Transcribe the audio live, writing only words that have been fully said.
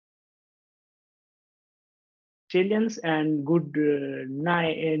Chileans, and good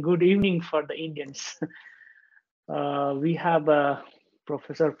good evening for the Indians. We have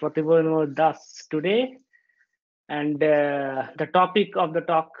Professor Pratibhamoy today, and the topic of the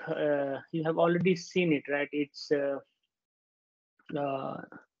talk, you have already seen it, right?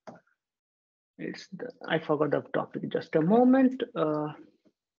 I forgot the topic. Just a moment.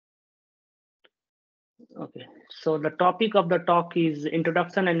 Okay, so the topic of the talk is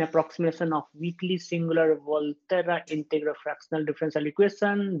Introduction and Approximation of Weakly Singular Volterra Integral Fractional Differential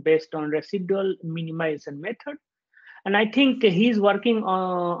Equation based on Residual Minimization Method. And I think he's working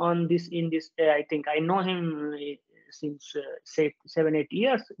on this I think I know him since say 7-8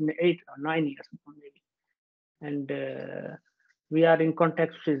 years, 8 or 9 years maybe. And we are in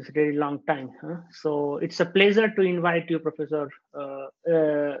contact since a very long time. So it's a pleasure to invite you, Professor,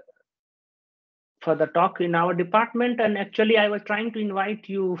 for the talk in our department. And actually I was trying to invite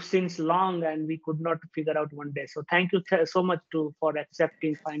you since long and we could not figure out one day. So thank you so much for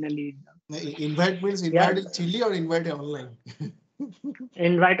accepting finally. Invite means invite in Chile or invite online?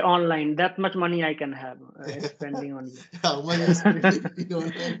 Invite online. That much money I can have spending on you. How much you spending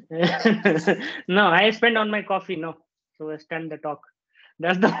online? No, I spend on my coffee. No, so I stand the talk.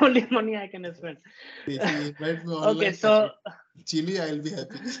 That's the only money I can spend. If you invite me online, okay, so Chile, I'll be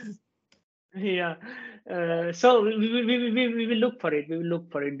happy. Yeah, so we will look for it. We will look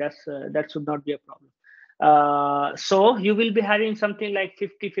for it. That should not be a problem. So you will be having something like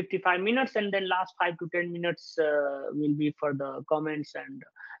 50-55 minutes, and then last 5 to 10 minutes will be for the comments.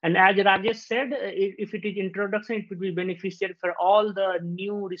 And as Rajesh said, if it is introduction, it would be beneficial for all the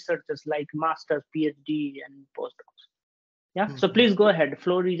new researchers like masters, PhD, and postdocs. Yeah. So please go ahead.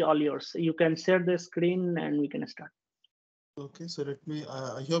 Floor is all yours. You can share the screen, and we can start. Okay, so let me,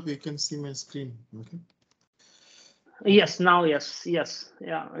 I hope you can see my screen. Okay. Yes, now, yes.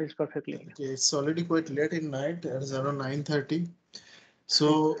 Yeah, it's perfectly. Okay, it's already quite late in night. It's around 9:30.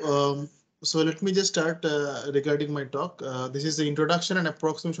 So, so let me just start regarding my talk. This is the introduction and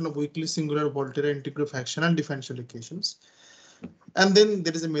approximation of weakly singular Volterra integral fractional and differential equations. And then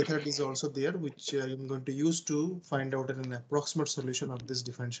there is a method is also there, which I'm going to use to find out an approximate solution of this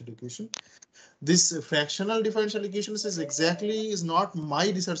differential equation. This fractional differential equations is not my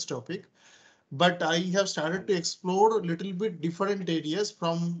research topic, but I have started to explore a little bit different areas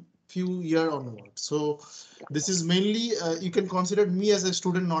from few years onward. So this is mainly, you can consider me as a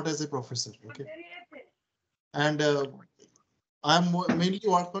student, not as a professor. Okay. And I mainly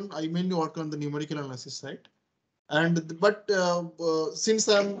work on the numerical analysis side. But since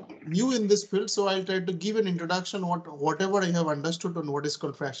I'm new in this field, so I'll try to give an introduction whatever I have understood on what is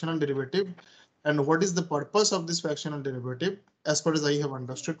called fractional derivative and what is the purpose of this fractional derivative as far as I have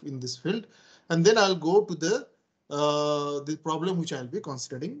understood in this field. And then I'll go to the problem which I'll be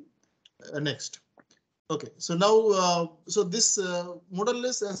considering next. Okay, so now so this more or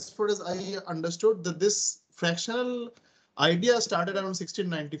less as far as I understood that this fractional idea started around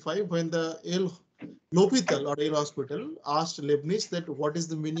 1695 when the L'Hopital or El Hospital asked Leibniz that what is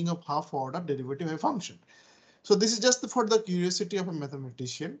the meaning of half order derivative of a function. So this is just for the curiosity of a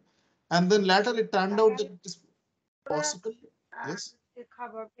mathematician. And then later it turned out that it is possible. Yes.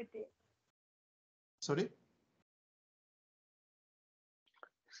 Sorry.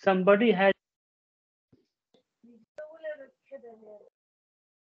 Somebody has.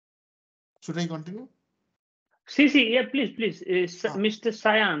 Should I continue? See, yeah, please. Mr.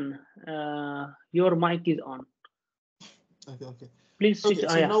 Sayan, your mic is on. Okay. Please switch.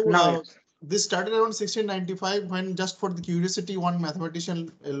 Okay, so now this started around 1695 when, just for the curiosity, one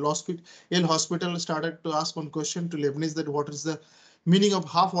mathematician, El Hospital, started to ask one question to Leibniz that what is the meaning of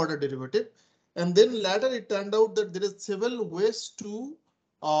half order derivative. And then later it turned out that there are several ways to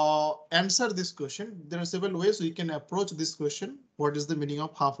answer this question. There are several ways we can approach this question. What is the meaning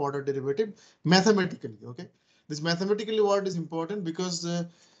of half order derivative mathematically? Okay, this mathematically word is important because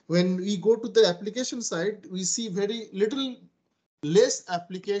when we go to the application side, we see very less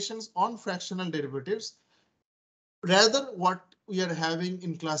applications on fractional derivatives, rather what we are having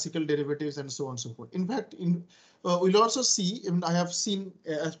in classical derivatives and so on and so forth. In fact, we'll also see, and I have seen,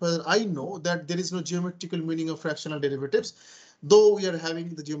 as far as I know, that there is no geometrical meaning of fractional derivatives, though we are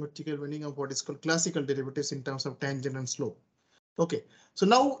having the geometrical meaning of what is called classical derivatives in terms of tangent and slope. Okay, so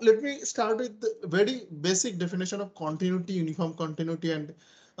now let me start with the very basic definition of continuity, uniform continuity, and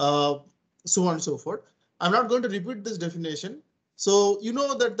so on and so forth. I'm not going to repeat this definition. So you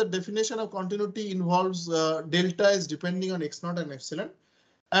know that the definition of continuity involves delta is depending on x0 and epsilon,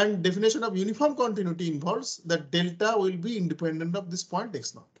 and definition of uniform continuity involves that delta will be independent of this point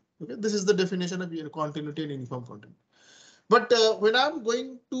x0. Okay, this is the definition of continuity and uniform continuity. But when I'm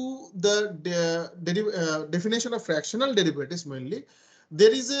going to the definition of fractional derivatives mainly,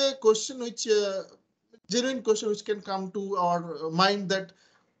 there is a question which genuine question which can come to our mind, that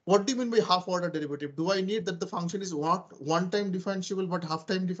what do you mean by half order derivative? Do I need that the function is not one time differentiable but half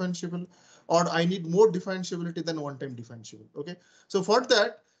time differentiable, or I need more differentiability than one time differentiable? Okay, so for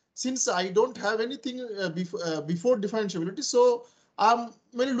that, since I don't have anything before differentiability, so I'm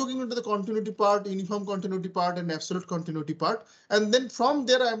mainly looking into the continuity part, uniform continuity part, and absolute continuity part. And then from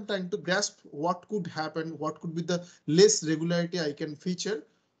there, I'm trying to grasp what could happen, what could be the less regularity I can feature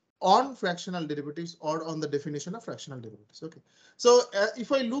on fractional derivatives or on the definition of fractional derivatives. Okay, so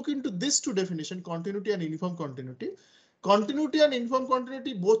if I look into this two definition, continuity and uniform continuity, continuity and uniform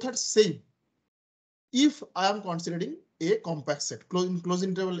continuity both are same if I am considering a compact set. In closed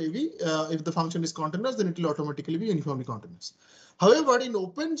interval AV, if the function is continuous, then it will automatically be uniformly continuous. However, in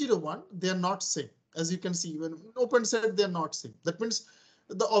Open01, they are not same. As you can see, when in open set, they are not same. That means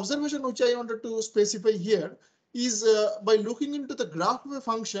the observation which I wanted to specify here is by looking into the graph of a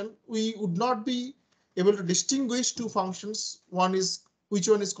function, we would not be able to distinguish two functions. One is which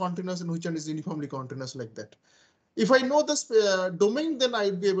one is continuous and which one is uniformly continuous, like that. If I know this domain, then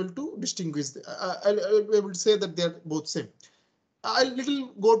I'll be able to distinguish. I'll be able to say that they're both same. I'll little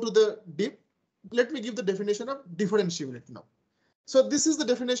go to the deep. Let me give the definition of differentiability now. So this is the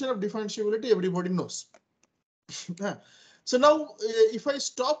definition of differentiability everybody knows. So now if I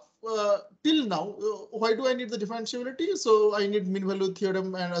stop till now, why do I need the differentiability? So I need mean value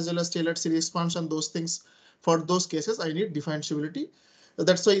theorem and as well as Taylor series expansion, those things. For those cases, I need differentiability.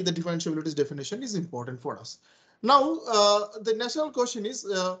 That's why the differentiability definition is important for us. Now, the natural question is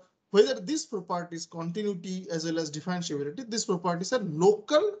whether these properties, continuity as well as differentiability, these properties are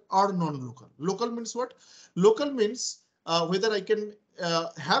local or non-local. Local means what? Local means whether I can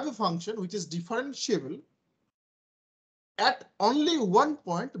have a function which is differentiable at only one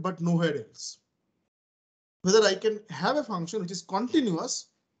point but nowhere else. Whether I can have a function which is continuous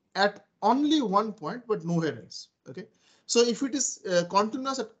at only one point but nowhere else. Okay, so if it is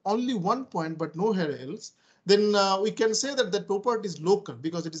continuous at only one point but nowhere else, then we can say that the property is local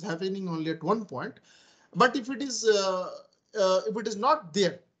because it is happening only at one point. But if it is not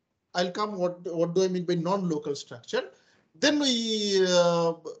there, I'll come. What do I mean by non-local structure? Then we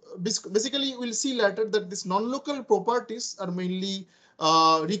basically will see later that these non-local properties are mainly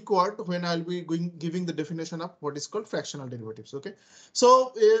required when I'll be giving the definition of what is called fractional derivatives. Okay,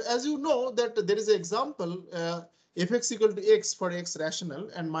 so as you know that there is an example fx equal to x for x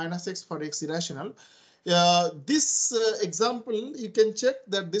rational and minus x for x irrational. This example, you can check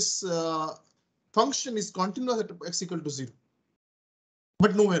that this function is continuous at x equal to 0,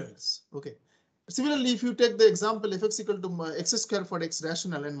 but nowhere else. Okay. Similarly, if you take the example fx equal to x square for x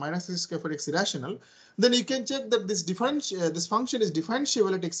rational and minus x square for x irrational, then you can check that this function is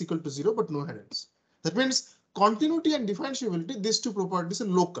differentiable at x equal to 0, but nowhere else. That means continuity and differentiability, these two properties are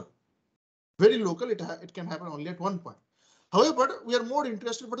local, very local. It can happen only at one point. However, we are more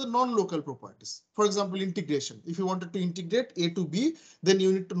interested about the non-local properties. For example, integration. If you wanted to integrate a to b, then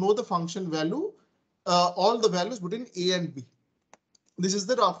you need to know the function value, all the values between a and b. This is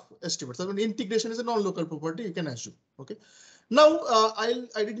the rough estimate. So when integration is a non-local property, you can assume. Okay. Now I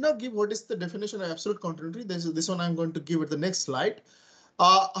did not give what is the definition of absolute continuity. This one I'm going to give at the next slide.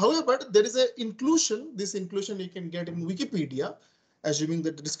 However, there is an inclusion. This inclusion you can get in Wikipedia, assuming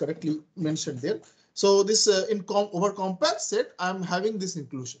that it is correctly mentioned there. So this over compact set, I'm having this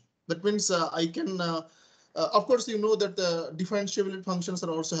inclusion. That means I can, of course, you know that the differentiable functions are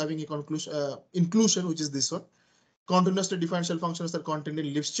also having a inclusion, which is this one. Continuously differential functions are contained in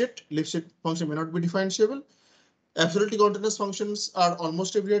Lipschitz. Lipschitz function may not be differentiable. Absolutely continuous functions are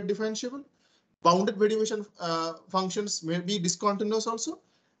almost everywhere differentiable. Bounded variation functions may be discontinuous also,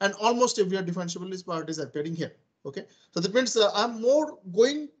 and almost everywhere differentiable is part is appearing here. Okay, so that means I'm more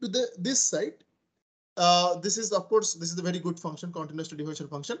going to this side. This is, of course, this is a very good function, continuous to differential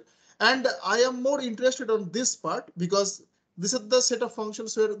function, and I am more interested on this part because this is the set of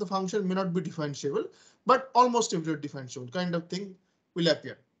functions where the function may not be differentiable, but almost everywhere differentiable kind of thing will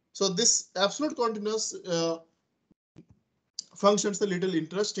appear. So this absolute continuous functions are a little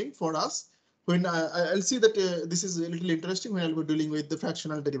interesting for us when I'll see that this is a little interesting when I'll be dealing with the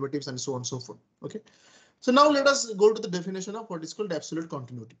fractional derivatives and so on and so forth. Okay, so now let us go to the definition of what is called absolute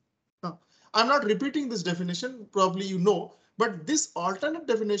continuity. Now, I'm not repeating this definition, probably you know, but this alternate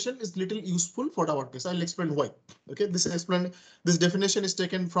definition is little useful for our case. I'll explain why. Okay, this definition is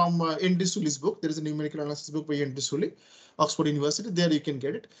taken from N.D. Sully's book. There is a numerical analysis book by N.D. Sully, Oxford University. There you can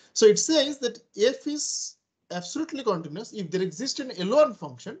get it. So it says that f is absolutely continuous if there exists an L1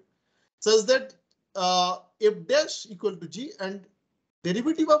 function such that f dash equal to g and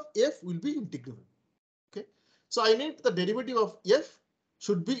derivative of f will be integrable. Okay, so I need the derivative of f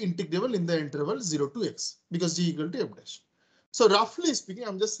should be integrable in the interval 0 to x because g equal to f dash. So roughly speaking,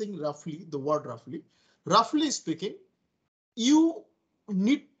 I'm just saying roughly, the word roughly. Roughly speaking, you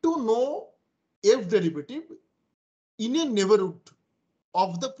need to know f derivative in a neighborhood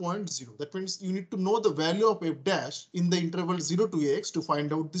of the point 0. That means you need to know the value of f dash in the interval 0 to x to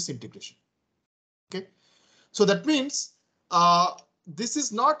find out this integration. Okay, so that means this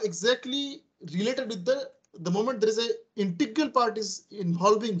is not exactly related with the moment there is a integral part is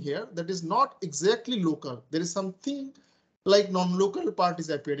involving here, that is not exactly local. There is something like non-local part is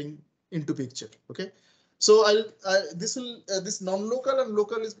appearing into picture. Okay, so this non-local and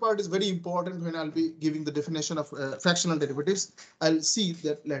local part is very important when I'll be giving the definition of fractional derivatives. I'll see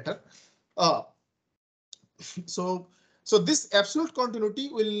that later. Uh, so this absolute continuity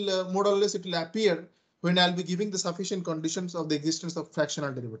will more or less it will appear when I'll be giving the sufficient conditions of the existence of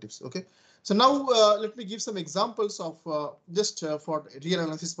fractional derivatives. Okay, so now let me give some examples of just for real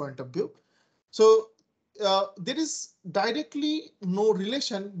analysis point of view. So there is directly no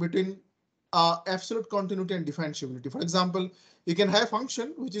relation between absolute continuity and differentiability. For example, you can have a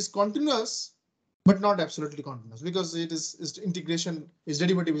function which is continuous but not absolutely continuous because it is its integration, its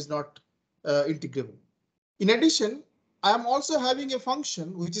derivative is not integrable. In addition, I am also having a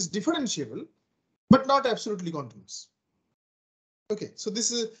function which is differentiable but not absolutely continuous. Okay, so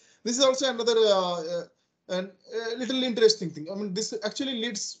this is also another little interesting thing. I mean, this actually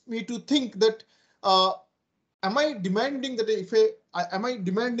leads me to think that am I demanding that am I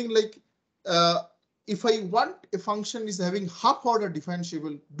demanding like if I want a function is having half order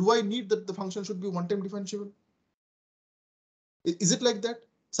differentiable, do I need that the function should be one time differentiable? Is it like that?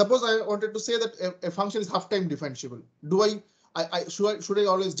 Suppose I wanted to say that a function is half time differentiable. Do should I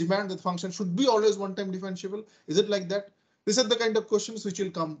always demand that function should be always one time differentiable? Is it like that? These are the kind of questions which will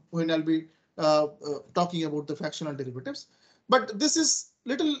come when I'll be talking about the fractional derivatives. But this is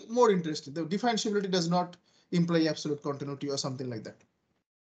little more interesting. The differentiability does not imply absolute continuity or something like that.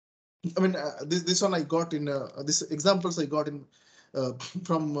 I mean, this one I got in this examples I got in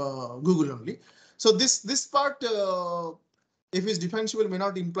from Google only. So this part, if it's differentiable, may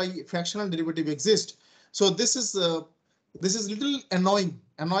not imply fractional derivative exist. So this is little annoying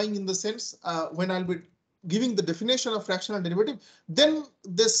in the sense when I'll be giving the definition of fractional derivative, then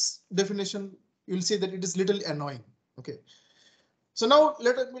this definition you'll see that it is little annoying. Okay. So now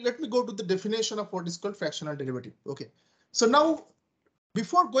let me go to the definition of what is called fractional derivative. Okay. So now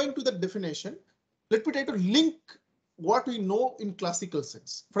before going to the definition, let me try to link what we know in classical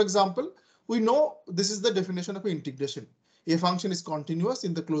sense. For example, we know this is the definition of integration. A function is continuous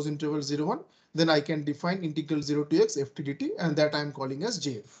in the closed interval 0, 1, then I can define integral 0 to x f dt, and that I'm calling as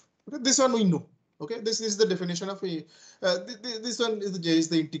jf. Okay, this one we know. Okay, this is the definition of a this one is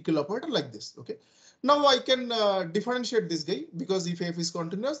the integral operator like this. Okay, now I can differentiate this guy because if f is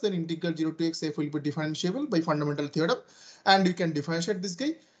continuous, then integral 0 to x f will be differentiable by fundamental theorem, and you can differentiate this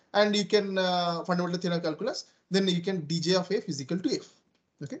guy, and you can fundamental theorem calculus, then you can dj of f is equal to f.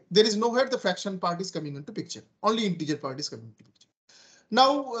 Okay, there is nowhere the fraction part is coming into picture. Only integer part is coming into picture.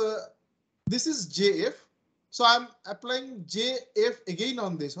 Now this is jf. So I'm applying jf again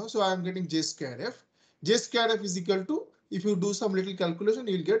on this one. So I'm getting j square f. J square f is equal to, if you do some little calculation,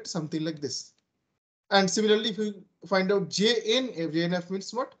 you'll get something like this. And similarly, if you find out jnf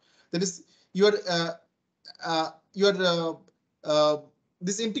means what? That is your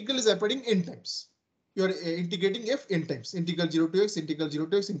this integral is appearing n times. You are integrating f n times, integral 0 to x, integral 0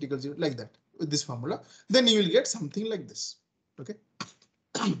 to x, integral 0, like that with this formula. Then you will get something like this. Okay.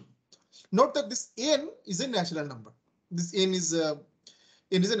 Note that this n is a natural number. This n is there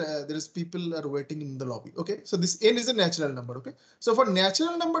is people are waiting in the lobby. Okay, so this n is a natural number. Okay, so for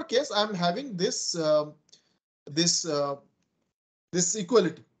natural number case, I'm having this this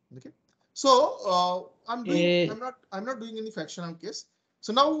equality. Okay, so I'm not doing any fractional case.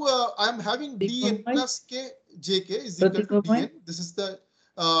 So now I'm having dn plus k jk is equal to dn. This is the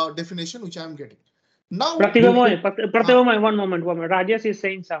definition which I'm getting. Now, Pratibhamoy, one moment. Rajesh is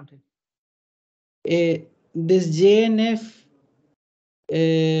saying something. This JNF,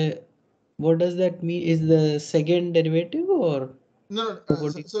 what does that mean? Is the second derivative or? No,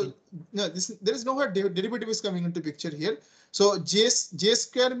 no, there is nowhere derivative is coming into picture here. So j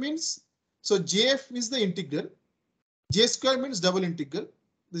square means, so jf is the integral. J square means double integral.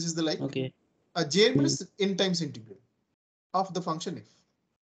 This is the like. Okay. J means n times integral of the function f.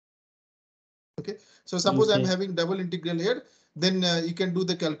 Okay, so suppose I'm having double integral here, then you can do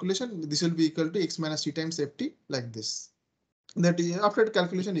the calculation. This will be equal to x minus t times ft like this. That after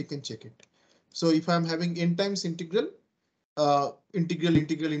calculation you can check it. So if I'm having n times integral, integral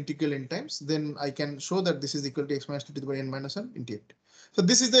n times, then I can show that this is equal to x minus t to the power n minus 1 into 8. So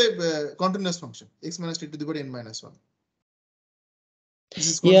this is the continuous function, x minus t to the power n minus 1. This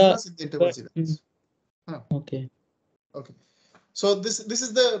is Yeah. continuous in the interval series. Okay. Okay. So this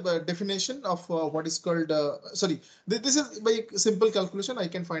is the definition of what is called, sorry, this is by simple calculation I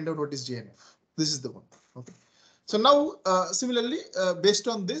can find out what is JNF. This is the one. Okay. So now similarly, based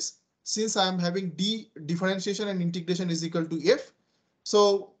on this, since I am having differentiation and integration is equal to f,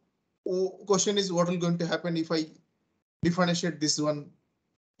 so question is what will going to happen if I differentiate this one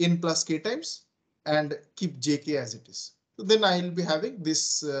n plus k times and keep jk as it is. So then I will be having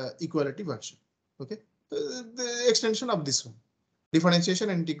this equality version. Okay, the extension of this one. Differentiation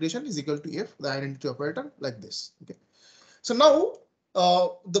and integration is equal to f, the identity operator, like this. Okay. So now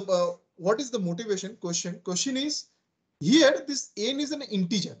what is the motivation question? Question is here this n is an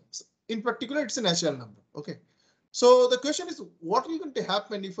integer. In particular, it's a natural number. Okay. So the question is what will going to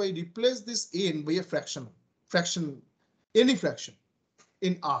happen if I replace this n by a fraction, any fraction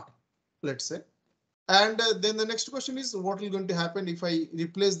in R, let's say. And then the next question is what will going to happen if I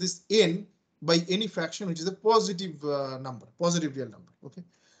replace this n by any fraction which is a positive number, positive real number. Okay.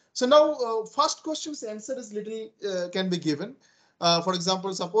 So now first question's answer is little can be given. For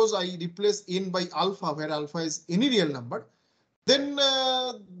example, suppose I replace n by alpha where alpha is any real number, then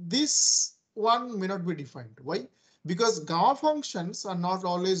this one may not be defined. Why? Because gamma functions are not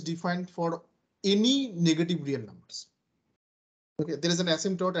always defined for any negative real numbers. Okay, there is an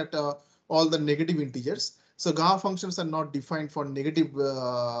asymptote at all the negative integers. So gamma functions are not defined for negative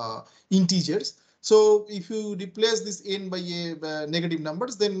integers. So if you replace this n by a negative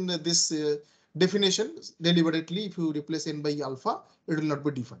numbers, then this definition deliberately, if you replace n by alpha, it will not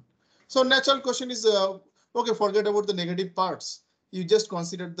be defined. So natural question is, okay, forget about the negative parts. You just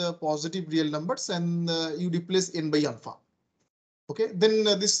consider the positive real numbers and you replace n by alpha. Okay, then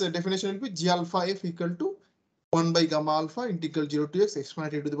this definition will be g alpha f equal to 1 by gamma alpha integral 0 to x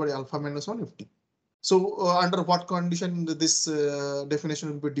exponent to the power alpha minus 1 ft. So under what condition this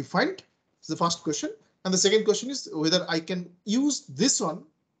definition will be defined? Is the first question. And the second question is whether I can use this one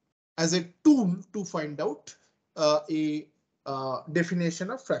as a tool to find out a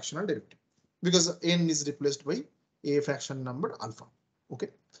definition of fractional derivative, because n is replaced by a fraction number alpha. Okay.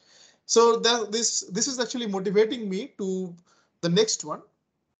 So this is actually motivating me to the next one.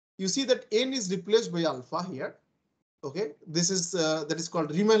 You see that n is replaced by alpha here. Okay, this is that is called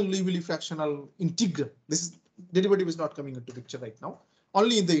Riemann-Liouville fractional integral. This is derivative is not coming into picture right now,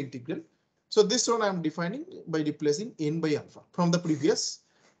 only in the integral. So this one I am defining by replacing n by alpha from the previous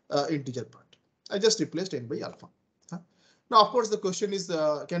integer part. I just replaced n by alpha. Now, of course, the question is,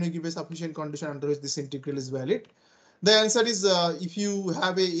 can you give a sufficient condition under which this integral is valid? The answer is if you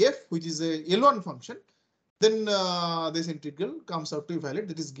have a f which is a L1 function, then this integral comes out to be valid.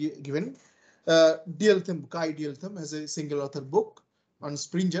 That is given. Dieltham, Kai Dieltham has a single author book on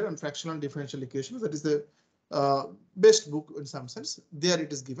Springer and fractional and differential equations. That is the best book in some sense. There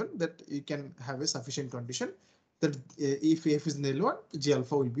it is given that you can have a sufficient condition that if f is in L1, G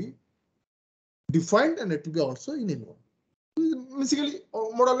alpha will be defined and it will be also in L1. Basically,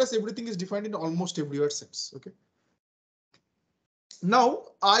 more or less everything is defined in almost every word sense. Okay. Now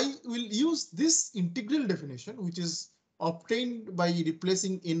I will use this integral definition, which is obtained by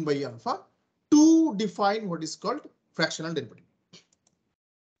replacing n by alpha, to define what is called fractional derivative.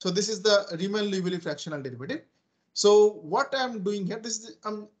 So this is the Riemann-Liouville fractional derivative. So what I'm doing here, this is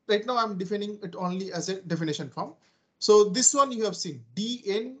right now I'm defining it only as a definition form. So this one you have seen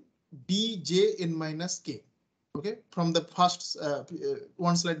dn dj n minus k. Okay, from the first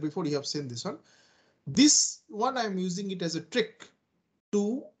one slide before you have seen this one. This one I'm using it as a trick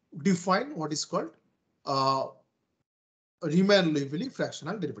to define what is called Riemann-Liouville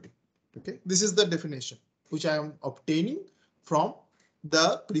fractional derivative. Okay, this is the definition which I am obtaining from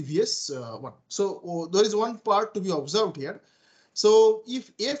the previous one. So there is one part to be observed here. So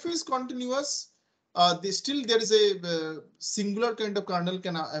if f is continuous, there is a singular kind of kernel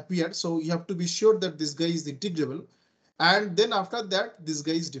can appear. So you have to be sure that this guy is integrable, and then after that this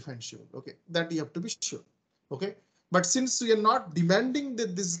guy is differentiable. Okay, that you have to be sure. Okay, but since we are not demanding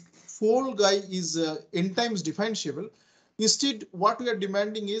that this whole guy is n times differentiable, instead what we are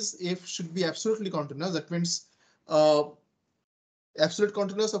demanding is f should be absolutely continuous. That means absolute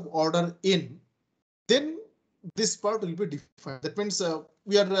continuous of order n. Then this part will be defined. That means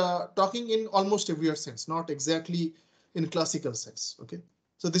we are talking in almost every sense, not exactly in classical sense. Okay,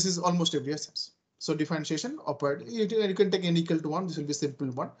 so this is almost every sense. So differentiation operate. You can take n equal to 1. This will be simple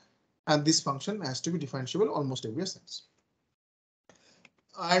one, and this function has to be differentiable almost every sense.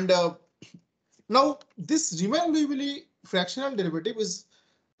 And Now this Riemann-Liouville fractional derivative is,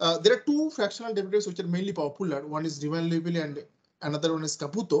 there are two fractional derivatives which are mainly popular. One is Riemann-Liouville and another one is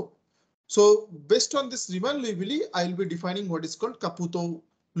Caputo. So based on this Riemann-Liouville, I will be defining what is called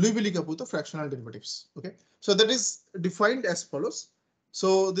Liouville-Caputo fractional derivatives. Okay, so that is defined as follows.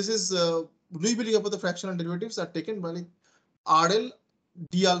 So this is Liouville-Caputo fractional derivatives are taken by like RL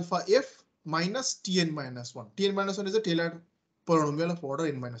d alpha f minus Tn minus 1. Tn minus 1 is a Taylor polynomial of order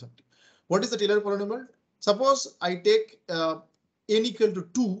n minus 1. What is the Taylor polynomial? Suppose I take n equal to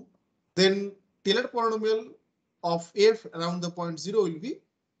 2, then Taylor polynomial of f around the point 0 will be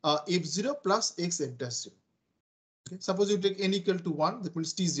f0 plus x f dash 0. Okay. Suppose you take n equal to 1, that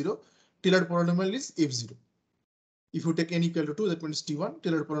means t0, Taylor polynomial is f0. If you take n equal to 2, that means t1,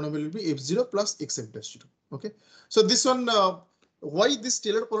 Taylor polynomial will be f0 plus x f dash 0. Okay, so this one, why this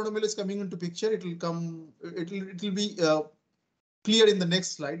Taylor polynomial is coming into picture, it will come, it will be clear in the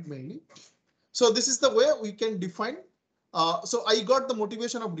next slide mainly. So this is the way we can define. So I got the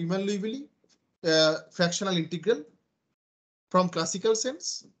motivation of Riemann-Liouville fractional integral from classical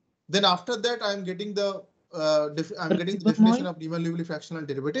sense. Then after that, I'm getting the definition of Riemann-Liouville fractional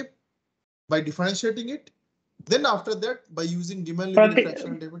derivative by differentiating it. Then after that, by using Riemann-Liouville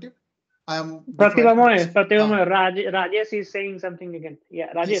fractional derivative, I am Pratibhamoy, Rajesh is saying something again.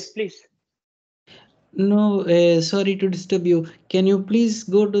 Yeah, Rajesh, yes. Please. No, sorry to disturb you. Can you please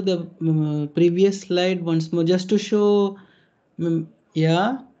go to the previous slide once more, just to show?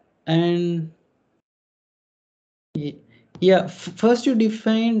 Yeah, and yeah, first you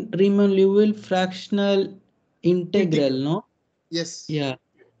define Riemann-Liouville fractional integral, no? Yes. Yeah,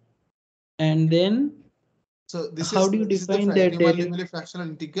 and then so this how is do you this is the define that Riemann-Liouville fractional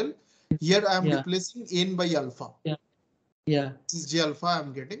integral. Here I am Yeah. replacing n by alpha. Yeah. This is J alpha I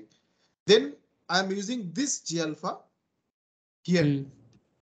am getting. Then I am using this J alpha here.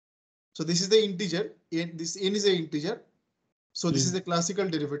 So this is the integer. This n is an integer. So this is the classical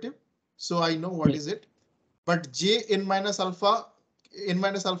derivative. So I know what is it. But J n minus alpha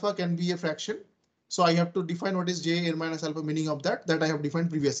can be a fraction. So I have to define what is J n minus alpha, meaning of that I have defined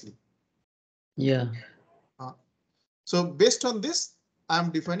previously. Yeah. So based on this, I am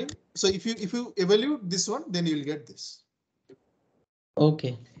defining. So if you evaluate this one, then you will get this.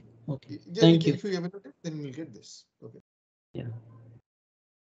 Okay. Okay. Thank you. If you evaluate it, then you will get this. Okay. Yeah.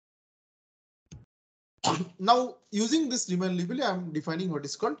 Now using this Riemann-Liouville, I am defining what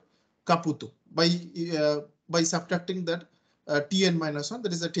is called Caputo by subtracting that Tn minus 1,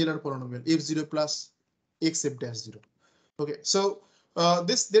 that is a Taylor polynomial f0 plus x f dash 0. Okay, so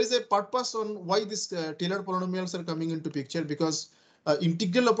there is a purpose on why this Taylor polynomials are coming into picture, because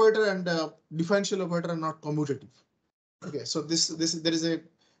integral operator and differential operator are not commutative. Okay, so there is a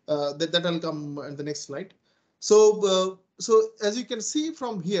that will come in the next slide. So as you can see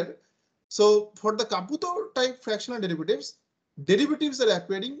from here, so for the Caputo type fractional derivatives are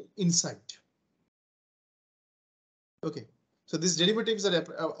appearing inside. Okay, so these derivatives are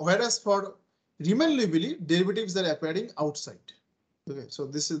whereas for Riemann-Liouville derivatives are appearing outside. Okay, so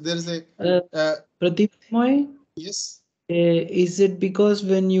there is a Pratibhamoy? Yes. Is it because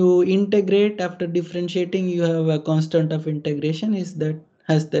when you integrate after differentiating, you have a constant of integration? Has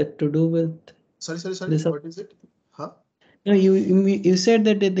that to do with? Sorry. What is it? Huh? No, you said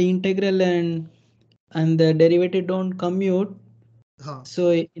that the integral and the derivative don't commute.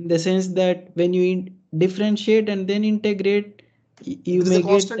 So in the sense that when you differentiate and then integrate, you may get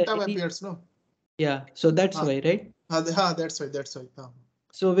constant term appears, no? Yeah, so that's why, right? That's why.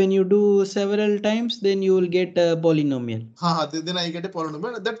 So when you do several times, then you will get a polynomial. Then I get a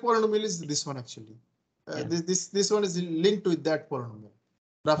polynomial. That polynomial is this one actually. This one is linked with that polynomial,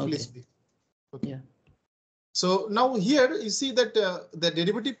 roughly speaking. Okay. Yeah. So now here you see that the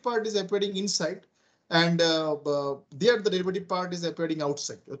derivative part is appearing inside, and there the derivative part is appearing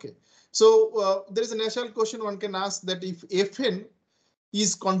outside. Okay. So there is a natural question one can ask, that if Fn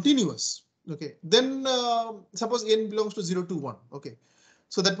is continuous, okay, then suppose n belongs to 0 to 1. Okay.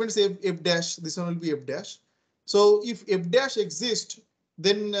 So that means f dash, this one will be f dash. So if f dash exists,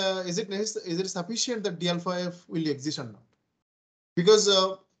 then is it sufficient that d alpha f will exist or not? Because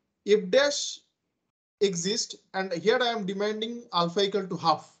f dash exists, and here I am demanding alpha equal to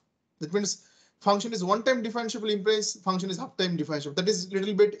half. That means function is one-time differentiable implies function is half-time differentiable. That is a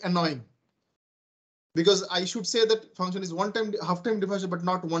little bit annoying, because I should say that function is one-time half-time differentiable, but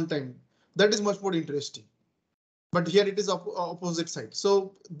not one-time. That is much more interesting. But here it is opposite side.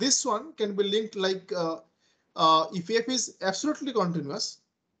 So this one can be linked like if f is absolutely continuous,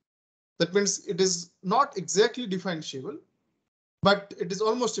 that means it is not exactly differentiable, but it is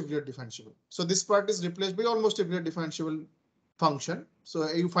almost everywhere differentiable. So this part is replaced by almost everywhere differentiable function. So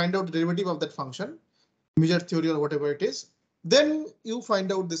you find out the derivative of that function, measure theory or whatever it is. Then you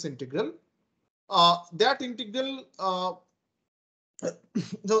find out this integral. That integral.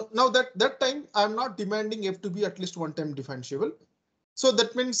 So now that time I'm not demanding f to be at least one time differentiable. So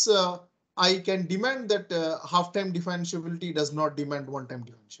that means I can demand that half time differentiability does not demand one time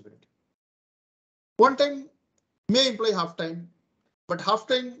differentiability. One time may imply half time, but half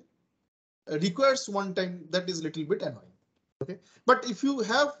time requires one time. That is a little bit annoying. Okay, but if you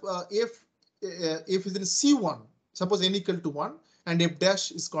have f is in C1, suppose n equal to 1 and f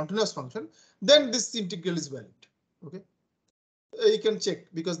dash is continuous function, then this integral is valid. Okay, you can check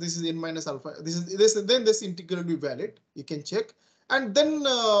because this is n minus alpha. Then this integral will be valid. You can check, and then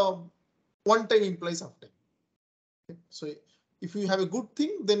one time implies half time. Okay? So if you have a good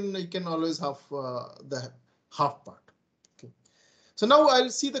thing, then you can always have the half part. Okay. So now I'll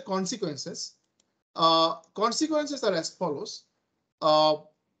see the consequences. Consequences are as follows. Of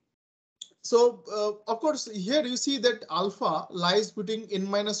course, here you see that alpha lies between n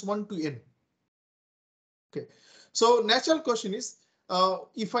minus 1 to n. Okay. So natural question is,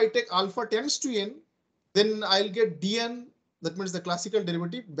 if I take alpha tends to n, then I'll get dn, that means the classical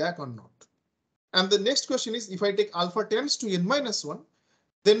derivative, back or not. And the next question is, if I take alpha tends to n minus 1,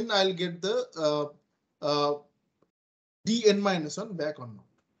 then I'll get the dn minus 1 back or not.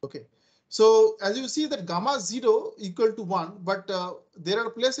 Okay. So as you see that gamma 0 equal to 1, but there are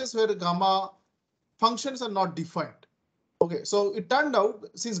places where gamma functions are not defined. Okay, so it turned out,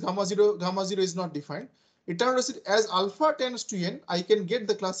 since gamma 0 is not defined, it turned out as alpha tends to n, I can get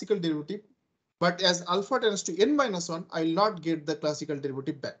the classical derivative, but as alpha tends to n minus 1, I'll not get the classical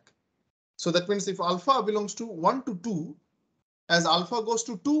derivative back. So that means if alpha belongs to 1 to 2, as alpha goes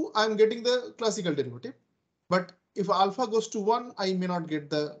to 2, I'm getting the classical derivative. But if alpha goes to 1, I may not get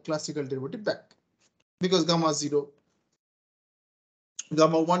the classical derivative back because gamma 0,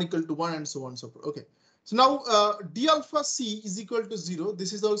 gamma 1 equal to 1 and so on and so forth. Okay. So now d alpha c is equal to 0.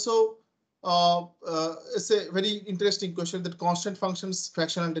 This is also it's a very interesting question, that constant functions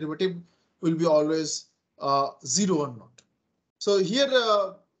fractional derivative will be always 0 or not. So here,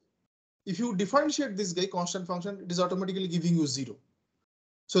 if you differentiate this guy constant function, it is automatically giving you 0.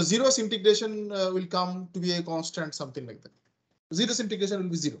 So 0's integration will come to be a constant, something like that. 0's integration will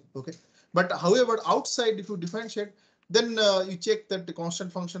be 0. Okay. But however, outside, if you differentiate, then you check that the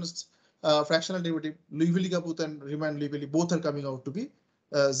constant functions fractional derivative, Liouville Caput and Riemann Liouville, both are coming out to be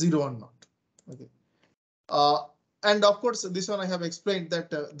 0 or not. Okay. And of course, this one I have explained that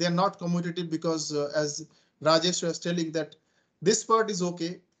they are not commutative because as Rajesh was telling that this part is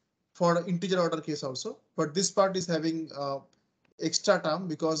okay for integer order case also, but this part is having extra term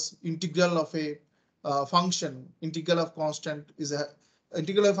because integral of a function, integral of constant is a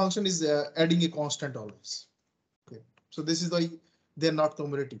integral of function is adding a constant always. Okay, so this is why they are not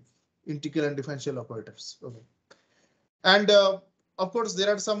commutative, integral and differential operators. Okay, and of course there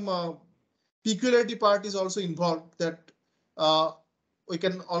are some peculiarity part is also involved that we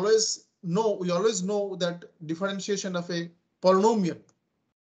always know that differentiation of a polynomial,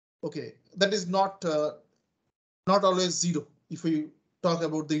 okay, that is not always 0 if we talk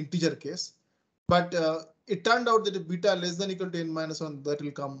about the integer case, but it turned out that if beta less than equal to n minus 1, that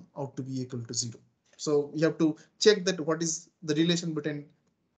will come out to be equal to 0. So you have to check that what is the relation between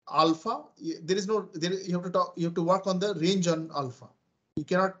alpha. There is no there. You have to work on the range on alpha. You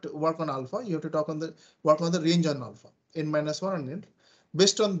cannot work on alpha. You have to work on the range on alpha, n minus 1 and n.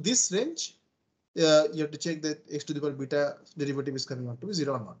 Based on this range, you have to check that x to the power beta derivative is coming out to be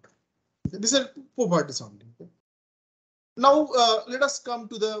 0 or not. Okay. These are properties only. Okay. Now let us come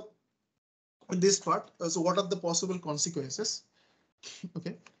to this part. So what are the possible consequences?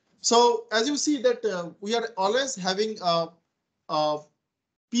 Okay. So as you see that we are always having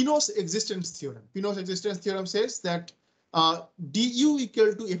Pinot's existence theorem. Pinot's existence theorem says that du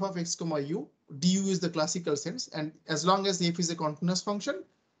equal to f of x comma u. Du is the classical sense, and as long as f is a continuous function,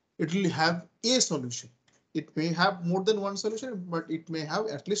 it will have a solution. It may have more than one solution, but it may have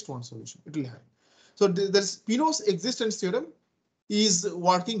at least one solution. It will have. So there's Pinot's existence theorem is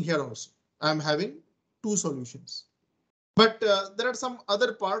working here also. I'm having two solutions, but there are some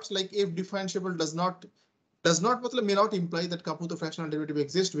other parts like if differentiable does not may not imply that Caputo fractional derivative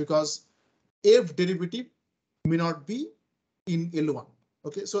exists because f derivative may not be in L1.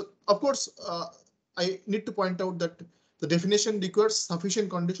 Okay, so of course I need to point out that the definition requires sufficient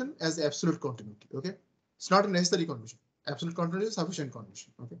condition as absolute continuity. Okay, it's not a necessary condition. Absolute continuity is sufficient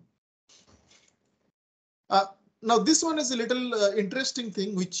condition. Okay. Now this one is a little interesting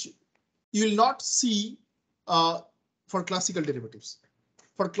thing which you will not see for classical derivatives.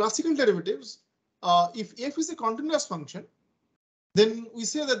 For classical derivatives, if f is a continuous function, then we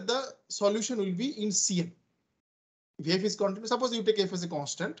say that the solution will be in Cn. If f is continuous, suppose you take f as a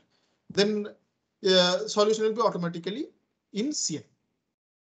constant, then solution will be automatically in Cn.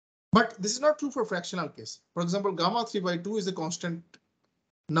 But this is not true for fractional case. For example, gamma 3/2 is a constant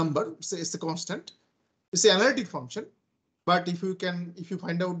number. It's a constant. It's an analytic function. But if you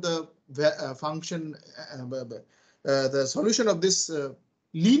find out the function, the solution of this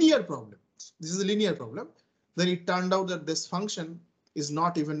linear problem, this is a linear problem, then it turned out that this function is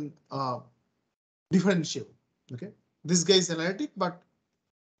not even differentiable. Okay, this guy is analytic, but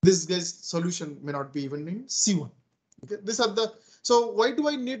this guy's solution may not be even in C1. Okay, these are the. So why do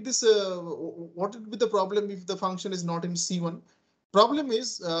I need this? What would be the problem if the function is not in C1? Problem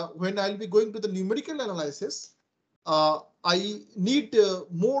is when I'll be going to the numerical analysis, I need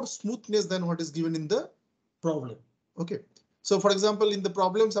more smoothness than what is given in the problem. Okay, so for example, in the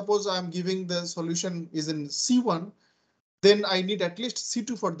problem, suppose I'm giving the solution is in C1, then I need at least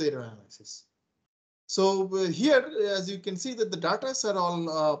C2 for the error analysis. So here, as you can see, that the data are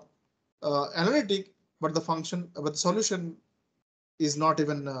all analytic, but the solution is not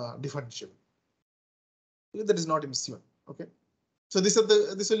even differentiable. That is not in C1. Okay, so this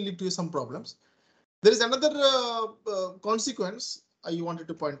will lead to some problems. There is another consequence I wanted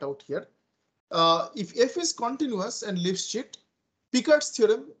to point out here. If f is continuous and Lipschitz, Picard's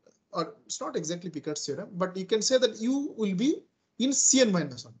theorem, or it's not exactly Picard's theorem, but you can say that u will be in Cn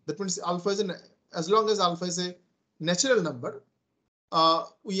minus 1. That means alpha is as long as alpha is a natural number,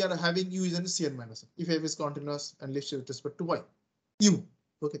 we are having u is in Cn minus 1. If f is continuous and Lipschitz with respect to y, u.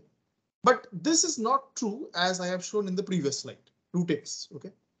 Okay, but this is not true as I have shown in the previous slide. Root x.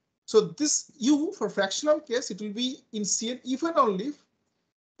 Okay. So this u for fractional case, it will be in Cn if and only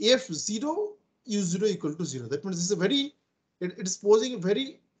if f0 u0 equal to 0. That means this is a very, it is posing a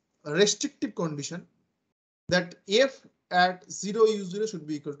very restrictive condition that f at 0 u0 should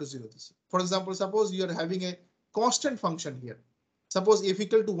be equal to 0. For example, suppose you are having a constant function here. Suppose f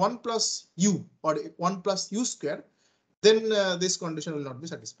equal to 1 plus u or 1 plus u square, then this condition will not be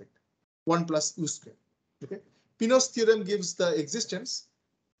satisfied. 1 plus u square. Okay. Pinot's theorem gives the existence,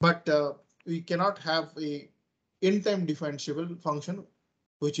 but we cannot have a n-time differentiable function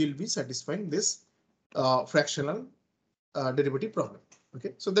which will be satisfying this fractional derivative problem.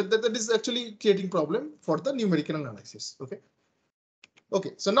 Okay, so that is actually creating problem for the numerical analysis. Okay,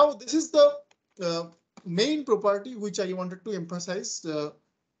 okay. So now this is the main property which I wanted to emphasize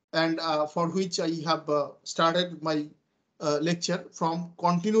and for which I have started my lecture from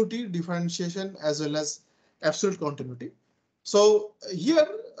continuity, differentiation as well as absolute continuity. So here,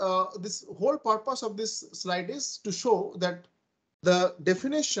 this whole purpose of this slide is to show that the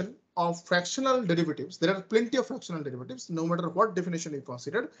definition of fractional derivatives, there are plenty of fractional derivatives, no matter what definition you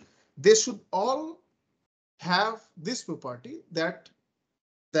consider, they should all have this property that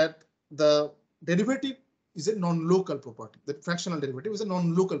the derivative is a non-local property. The fractional derivative is a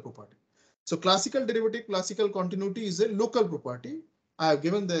non-local property. So classical derivative, classical continuity is a local property. I have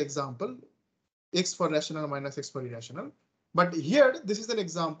given the example x for rational minus x for irrational. But here, this is an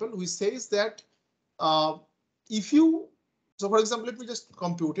example which says that if you, so for example, let me just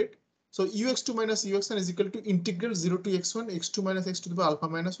compute it. So ux2 minus ux1 is equal to integral 0 to x1 x2 minus x to the power alpha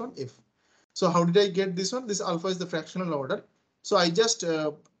minus 1 f. So how did I get this one? This alpha is the fractional order. So I just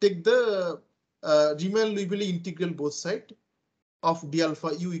take the Riemann-Leibniz integral both sides of d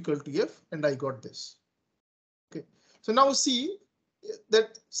alpha u equal to f, and I got this. Okay. So now see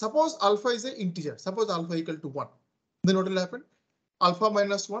that suppose alpha is an integer. Suppose alpha equal to 1. Then what will happen? Alpha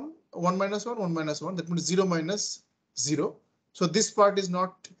minus 1, 1 minus 1, 1 minus 1. That means 0 minus 0. So this part is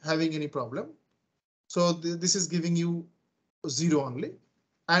not having any problem. So this is giving you 0 only.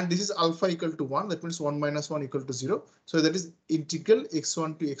 And this is alpha equal to 1. That means 1 minus 1 equal to 0. So that is integral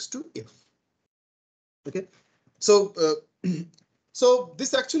x1 to x2 f. Okay. So so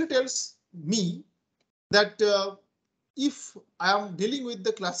this actually tells me that if I am dealing with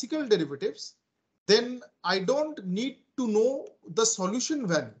the classical derivatives, then I don't need to know the solution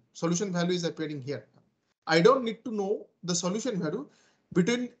value. Solution value is appearing here. I don't need to know the solution value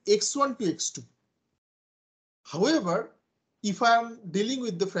between x1 to x2. However, if I am dealing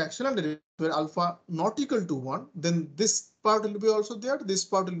with the fractional derivative where alpha not equal to 1, then this part will be also there. This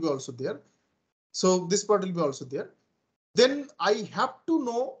part will be also there. So this part will be also there. Then I have to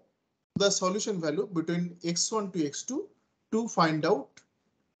know the solution value between x1 to x2 to find out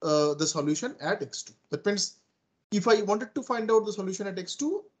the solution at x2. That means if I wanted to find out the solution at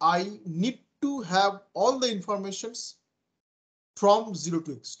x2, I need to have all the informations from 0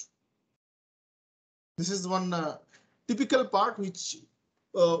 to x2. This is one typical part which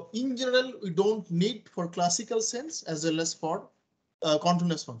in general we don't need for classical sense as well as for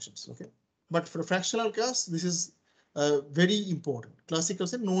continuous functions. Okay, but for fractional case, this is very important. Classical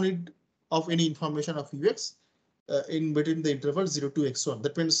say no need of any information of ux in between the interval 0 to x1.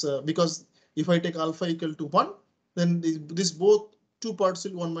 That means because if I take alpha equal to 1, then this both two parts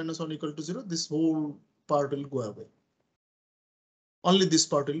will 1 minus 1 equal to 0. This whole part will go away. Only this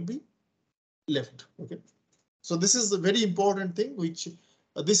part will be left. Okay, so this is a very important thing which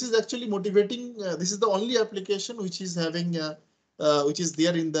this is actually motivating. This is the only application which is having which is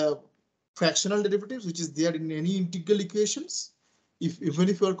there in the fractional derivatives, which is there in any integral equations. Even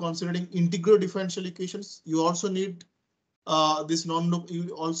if you are considering integral differential equations, you also need this non-local.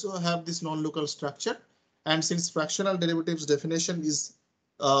 You also have this non-local structure, and since fractional derivatives definition is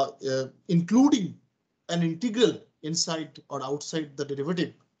including an integral inside or outside the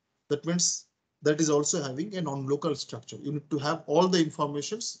derivative, that means that is also having a non-local structure. You need to have all the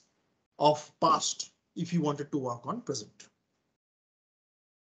informations of past if you wanted to work on present.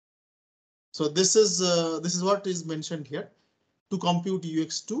 So this is what is mentioned here. To compute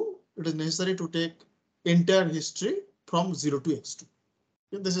ux2, it is necessary to take entire history from 0 to x2.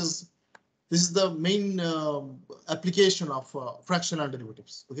 Okay, this is the main application of fractional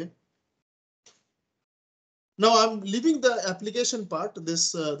derivatives. Okay. Now I'm leaving the application part.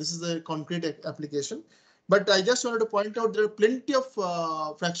 This is a concrete application, but I just wanted to point out there are plenty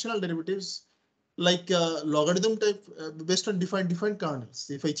of fractional derivatives like logarithm type based on defined kernels.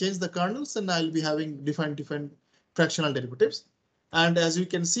 If I change the kernels, then I'll be having defined fractional derivatives. And as you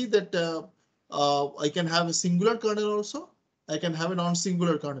can see that I can have a singular kernel also. I can have a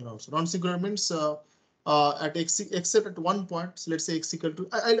non-singular kernel also. Non-singular means at x except at one point, so let's say x equal to.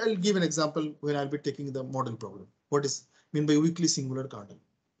 I'll give an example when I'll be taking the model problem. What is mean by weakly singular kernel?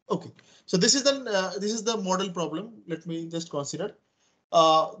 Okay, so this is the model problem. Let me just consider.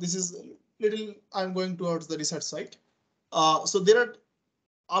 This is little. I'm going towards the research site. So there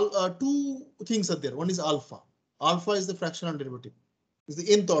are two things are there. One is alpha. Alpha is the fractional derivative. Is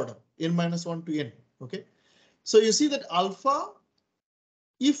the nth order, n minus 1 to n. Okay, so you see that alpha,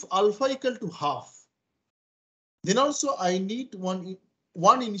 if alpha equal to half, then also I need one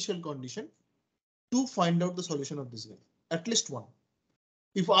initial condition to find out the solution of this guy, at least one.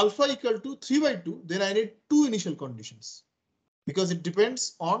 If alpha equal to 3 by 2, then I need two initial conditions because it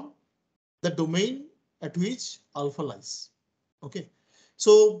depends on the domain at which alpha lies. Okay,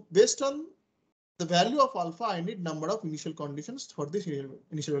 so based on the value of alpha, I need number of initial conditions for this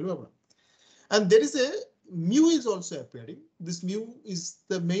initial value of alpha. And there is a mu is also appearing. This mu is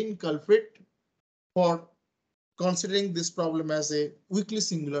the main culprit for considering this problem as a weakly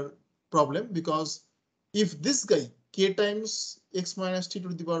singular problem, because if this guy k times x minus t to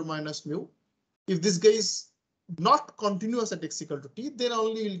the power minus mu, if this guy is not continuous at x equal to t, then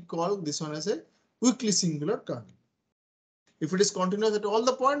only we'll call this one as a weakly singular kernel. If it is continuous at all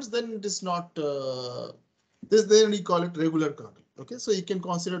the points, then it is not this. Then we call it regular kernel. Okay, so you can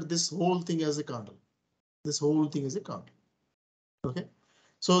consider this whole thing as a kernel. This whole thing is a kernel. Okay,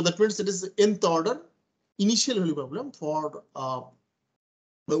 so that means it is nth order initial value problem for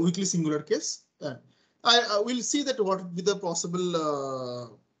the weakly singular case. I will see that what would be the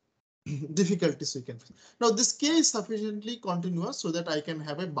possible difficulties we can face. Now this k is sufficiently continuous so that I can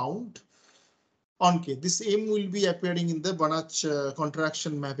have a bound on k. This m will be appearing in the Banach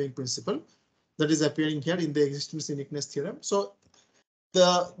contraction mapping principle that is appearing here in the existence uniqueness theorem. So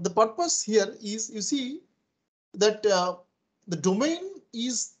the purpose here is, you see that the domain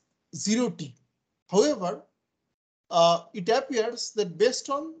is 0t. However, it appears that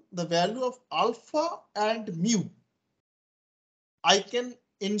based on the value of alpha and mu, I can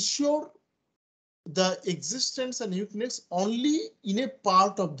ensure the existence and uniqueness only in a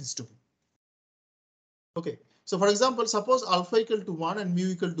part of this domain. Okay, so for example, suppose alpha equal to 1 and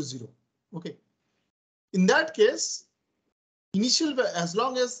mu equal to 0. Okay, in that case, as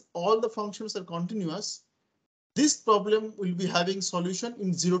long as all the functions are continuous, this problem will be having solution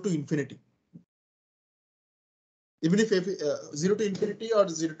in 0 to infinity. Even if 0 to infinity or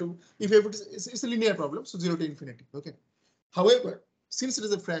 0 to, if it's a linear problem, so 0 to infinity. Okay. However, since it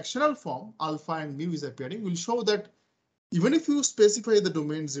is a fractional form, alpha and mu is appearing, we'll show that even if you specify the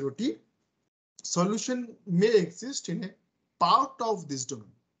domain 0t, solution may exist in a part of this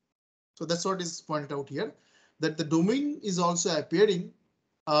domain. So that's what is pointed out here, that the domain is also appearing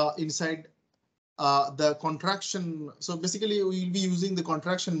inside the contraction. So basically we will be using the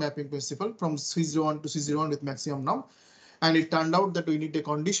contraction mapping principle from C01 to C01 with maximum num. And it turned out that we need a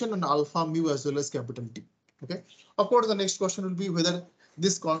condition on alpha, mu as well as capital T. Okay. Of course, the next question will be whether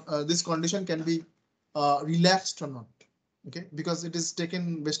this condition can be relaxed or not. Okay, because it is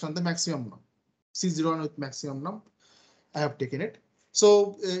taken based on the maximum num. C01 with maximum num. I have taken it.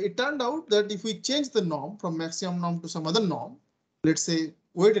 So it turned out that if we change the norm from maximum norm to some other norm, let's say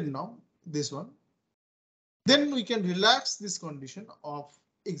weighted norm, this one, then we can relax this condition of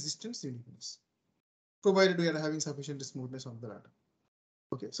existence uniqueness, provided we are having sufficient smoothness on the radar.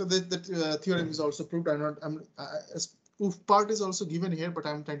 Okay, so that theorem is also proved. Proof part is also given here, but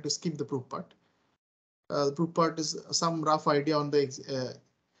I'm trying to skip the proof part. The proof part is some rough idea on the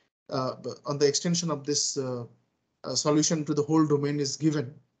extension of this solution to the whole domain is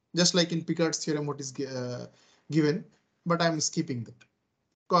given, just like in Picard's theorem, what is given, but I'm skipping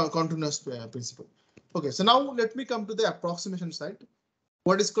that continuous principle. Okay, so now let me come to the approximation side.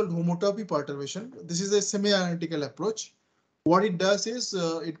 What is called homotopy perturbation. This is a semi-analytical approach. What it does is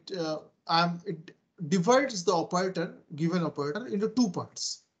it divides the operator, given operator, into two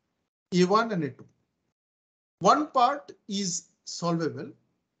parts, A1 and A2. One part is solvable.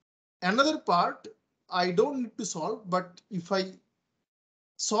 Another part I don't need to solve, but if I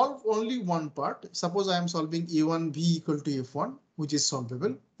solve only one part, suppose I am solving A1 V equal to F1, which is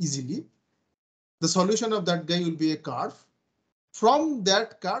solvable easily. The solution of that guy will be a curve. From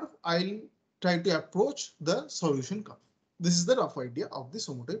that curve, I'll try to approach the solution curve. This is the rough idea of the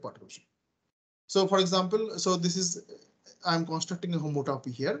homotopy perturbation. So for example, so this is, I'm constructing a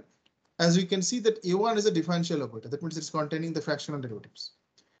homotopy here. As we can see that A1 is a differential operator. That means it's containing the fractional derivatives.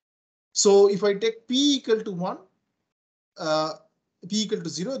 So if I take P equal to 1, P equal to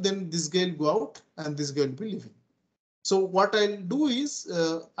 0, then this guy will go out and this guy will be leaving. So what I'll do is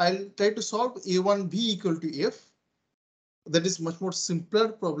I'll try to solve A1 B equal to F. That is much more simpler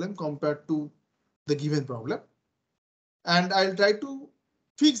problem compared to the given problem. And I'll try to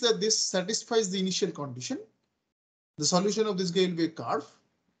fix that this satisfies the initial condition. The solution of this guy will be a curve.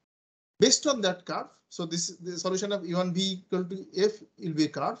 Based on that curve, so the solution of E1 B equal to F will be a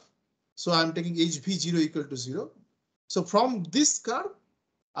curve. So I'm taking HV0 equal to 0. So from this curve,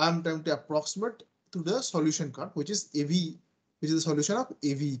 I'm trying to approximate to the solution curve, which is AV, which is the solution of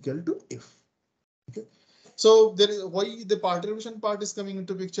AV equal to F. Okay. So there is why the perturbation part is coming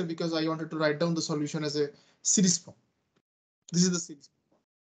into picture, because I wanted to write down the solution as a series form. This is the series.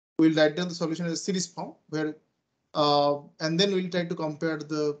 We'll write down the solution as a series form where and then we'll try to compare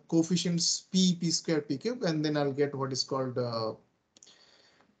the coefficients P square, P cube, and then I'll get what is called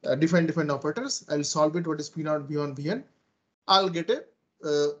different operators. I'll solve it. What is P0, B1, Bn? I'll get a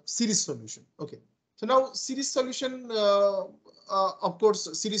series solution. Okay. So now series solution, of course,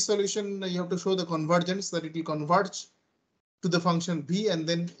 series solution, you have to show the convergence, that it will converge to the function B, and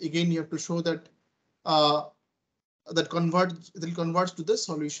then again you have to show that it will converge to the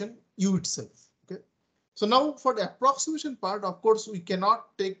solution U itself. Okay. So now for the approximation part, of course, we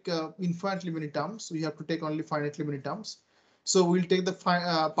cannot take infinitely many terms. We have to take only finitely many terms. So we'll take the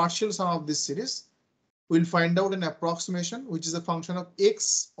partial sum of this series. We'll find out an approximation, which is a function of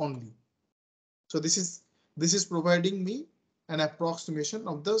X only. So this is providing me an approximation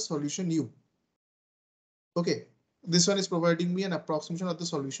of the solution U. Okay, this one is providing me an approximation of the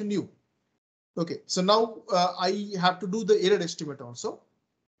solution U. Okay, so now I have to do the error estimate also.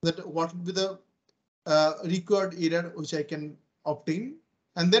 That what will be the required error which I can obtain,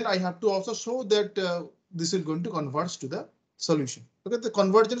 and then I have to also show that this is going to converge to the solution. Okay, the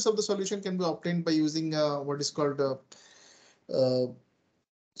convergence of the solution can be obtained by using what is called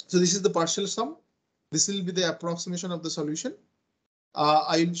so this is the partial sum. This will be the approximation of the solution.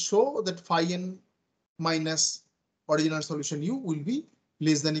 I'll show that phi n minus original solution U will be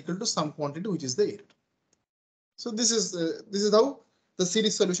less than equal to some quantity, which is the error. So this is how the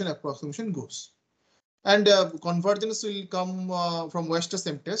series solution approximation goes. And convergence will come from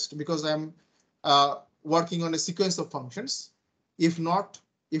Weierstrass test, because I'm working on a sequence of functions. If not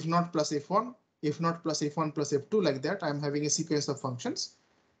plus F1, if not plus F1 plus F2, like that, I'm having a sequence of functions.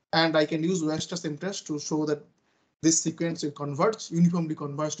 And I can use Weierstrass test to show that this sequence will converge, uniformly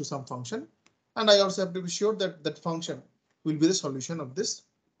converge to some function. And I also have to be sure that that function will be the solution of this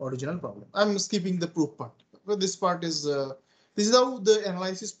original problem. I'm skipping the proof part. But this part is this is how the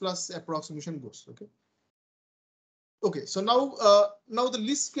analysis plus approximation goes. Okay. Okay, so now the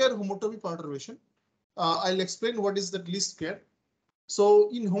least square homotopy perturbation. I'll explain what is the least square. So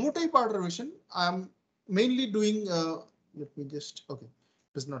in homotopy perturbation, I'm mainly doing. Let me just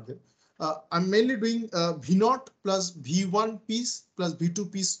it's not there. I'm mainly doing V0 plus V1 piece plus V2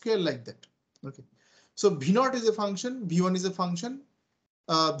 piece square, like that. Okay, so V0 is a function, V1 is a function,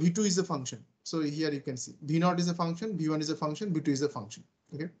 V2 is a function. So here you can see V0 is a function, V1 is a function, V2 is a function.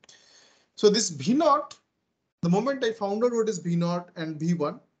 Okay, so this V0. The moment I found out what is V0 and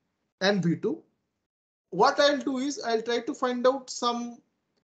V1 and V2, what I'll do is I'll try to find out some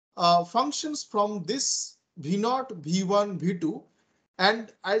functions from this V0, V1, V2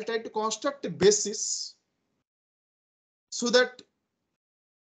 and I'll try to construct a basis so that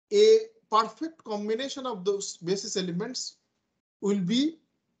a perfect combination of those basis elements will be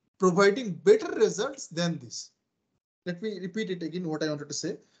providing better results than this. Let me repeat it again what I wanted to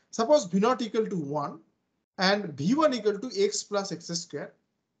say. Suppose V0 equal to 1 and V1 equal to x plus x square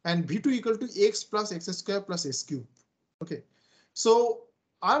and V2 equal to x plus x square plus s cube. Okay, so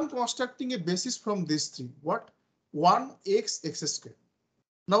I'm constructing a basis from these three. What? 1x x square.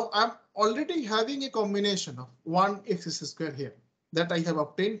 Now I'm already having a combination of 1x square here that I have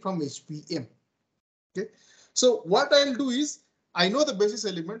obtained from HPM. Okay, so what I'll do is I know the basis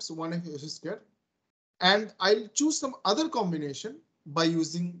elements 1x square and I'll choose some other combination by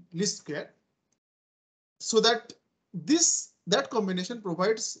using least square so that that combination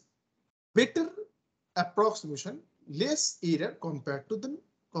provides better approximation, less error compared to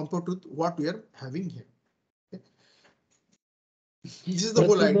what we are having here. Okay. This is the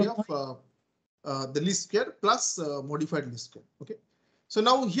whole idea of the least square plus modified least square. Okay, so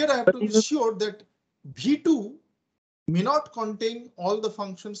now here I have to be sure that V2 may not contain all the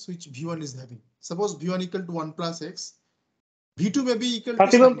functions which V1 is having. Suppose V1 equal to 1 plus x, V2 may be equal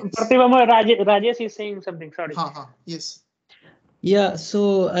to sin x. Pratibhamoy, Rajesh is saying something. Sorry. Yes. Yeah,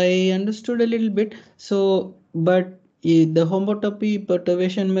 so I understood a little bit. So, but the homotopy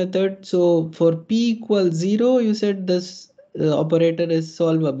perturbation method. So for p equals 0, you said this operator is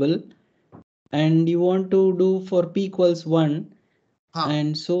solvable, and you want to do for p equals 1.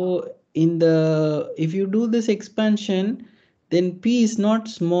 And so in the if you do this expansion, then p is not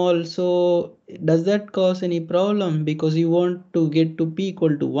small. So does that cause any problem because you want to get to p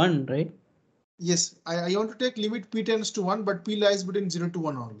equal to 1, right? Yes, I want to take limit p tends to 1, but p lies between 0 to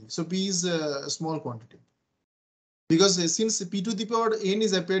 1 only. So p is a small quantity. Because since p to the power n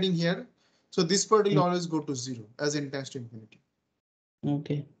is appearing here, so this part will always go to 0 as n tends to infinity.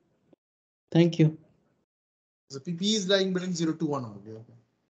 Okay. Thank you. So p is lying between 0 to 1 only.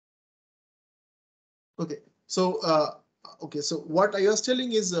 Okay. So what I was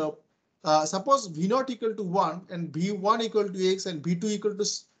telling is suppose V0 equal to 1 and V1 equal to x and V2 equal to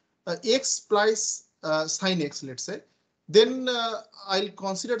x plus sin x, let's say, then I'll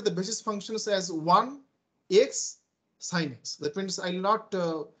consider the basis functions as 1 x sin x. That means I'll not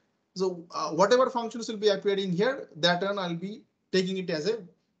whatever functions will be appearing here, that one I'll be taking it as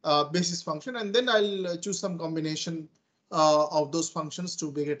a basis function, and then I'll choose some combination of those functions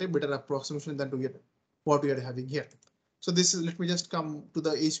to get a better approximation than to get what we are having here. So this is, let me just come to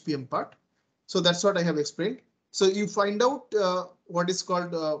the HPM part. So that's what I have explained. So you find out what is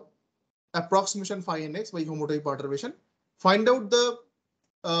called approximation phi n x by homotopy perturbation. Find out the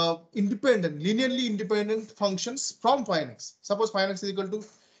linearly independent functions from phi n x. Suppose phi n x is equal to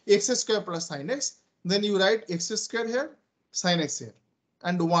x square plus sin x. Then you write x square here, sin x here,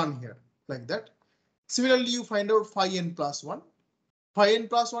 and 1 here, like that. Similarly, you find out phi n plus 1. Phi n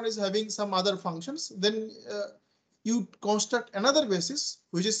plus 1 is having some other functions, then you construct another basis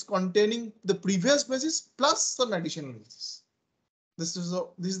which is containing the previous basis plus some additional basis. This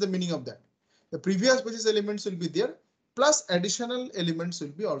is the meaning of that. The previous basis elements will be there plus additional elements will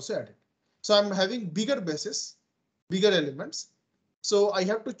be also added. So I'm having bigger basis, bigger elements. So I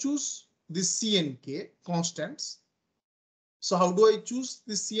have to choose this C and K constants. So how do I choose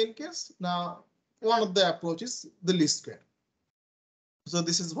this C and Ks? Now one of the approaches, the least square. So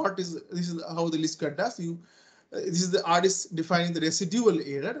this is how the least square does. This is the R is defining the residual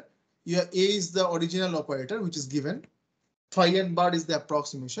error. Your A is the original operator which is given. Phi n bar is the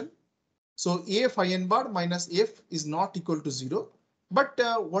approximation. So A phi n bar minus F is not equal to 0. But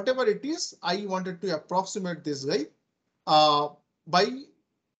whatever it is, I wanted to approximate this guy by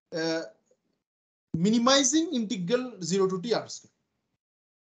minimizing integral 0 to t r square.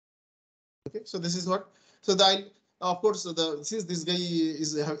 Okay, so this is what. So of course, since this guy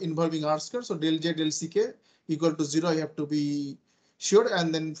is involving r square, so del j del ck equal to 0, I have to be sure,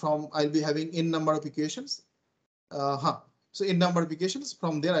 and then from I'll be having n number of equations. So n number of equations,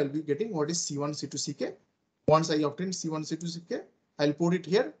 from there I'll be getting what is C1, C2, Ck. Once I obtain C1, C2, Ck, I'll put it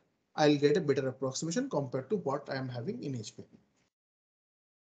here. I'll get a better approximation compared to what I am having in HPM.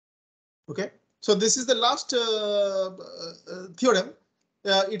 Okay, so this is the last theorem.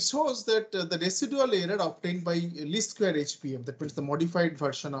 It shows that the residual error obtained by least square HPM, that means the modified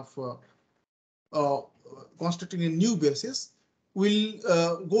version of constructing a new basis, will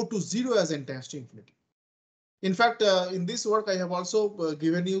go to 0 as n tends to infinity. In fact, in this work, I have also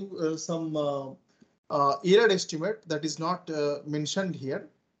given you some error estimate that is not mentioned here.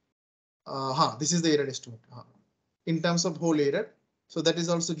 This is the error estimate in terms of whole error. So that is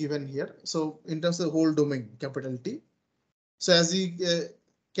also given here. So in terms of whole domain, capital T. So as you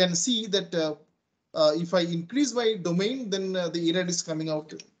can see that if I increase my domain, then the error is coming out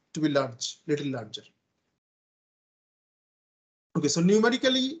to be little larger. Okay, so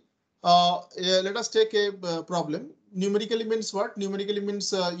numerically, let us take a problem. Numerically means what? Numerically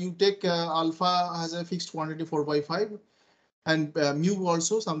means you take alpha has a fixed quantity 4/5 and mu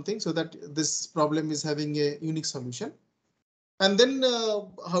also something, so that this problem is having a unique solution. And then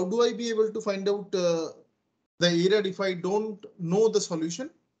how do I be able to find out the error if I don't know the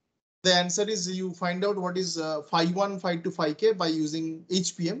solution? The answer is you find out what is phi1, phi2, phi-k by using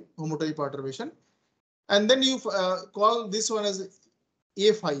HPM, homotype perturbation. And then you call this one as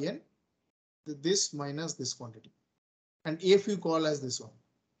a phi n, this minus this quantity. And if you call as this one,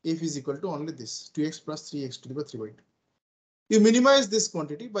 f is equal to only this 2x plus 3x to the power 3/2. You minimize this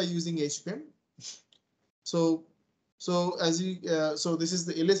quantity by using HPM. So as you so this is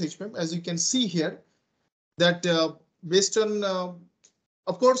the LS HPM. As you can see here, that based on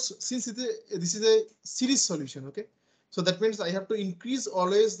of course, since this is a series solution, okay, so that means I have to increase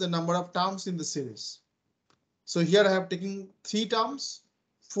always the number of terms in the series. So here I have taken 3 terms,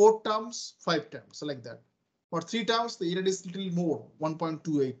 4 terms, 5 terms, so like that. For 3 terms, the error is little more,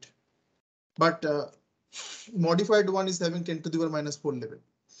 1.28, but modified one is having 10 to the power minus 4 level.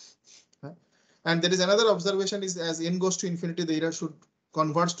 And there is another observation is as n goes to infinity, the error should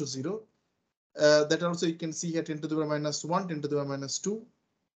converge to 0. That also you can see here 10 to the power minus 1, 10 to the power minus 2.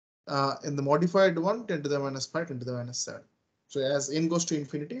 In the modified one, 10 to the minus 5, 10 to the minus 7. So as n goes to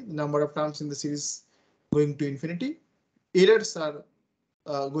infinity, the number of terms in the series going to infinity, errors are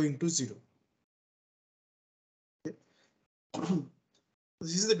going to 0. Okay.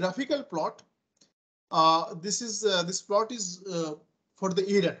 This is the graphical plot. This plot is for the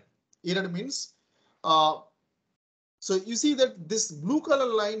error. Error means so you see that this blue color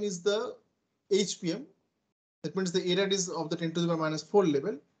line is the HPM. That means the error is of the 10 to the power minus 4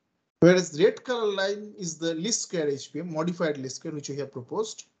 level. Whereas red color line is the least square HPM, modified least square, which we have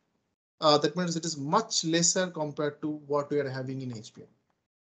proposed. That means it is much lesser compared to what we are having in HPM.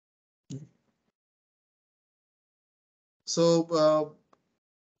 So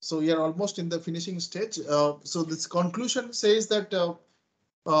we are almost in the finishing stage. So this conclusion says that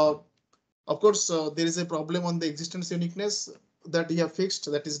of course there is a problem on the existence uniqueness that we have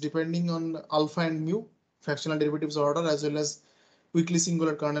fixed, that is depending on alpha and mu, fractional derivatives order, as well as weakly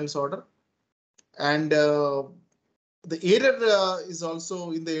singular kernels order. And the error is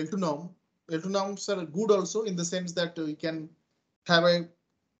also in the L2 norm. L2 norms are good also in the sense that we can have a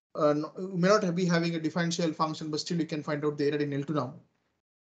may not be having a differential function, but still you can find out the error in L2 norm.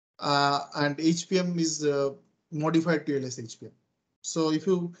 And HPM is modified to LS HPM. So if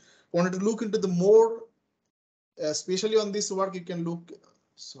you wanted to look into the more, especially on this work, you can look.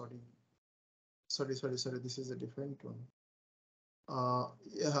 Sorry. This is a different one.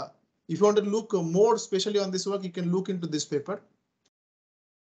 Yeah. If you want to look more, especially on this work, you can look into this paper.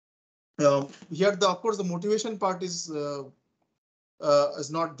 Here, of course, the motivation part is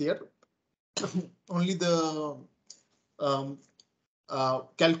not there. Only the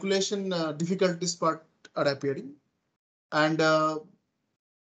calculation difficulties part are appearing. And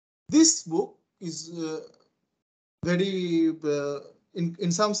this book is very,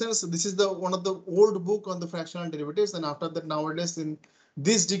 in some sense, this is the one of the old book on the fractional derivatives. And after that, nowadays in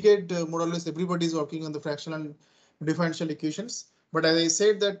this decade, more or less everybody is working on the fractional differential equations. But as I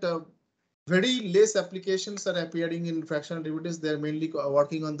said that very less applications are appearing in fractional derivatives. They are mainly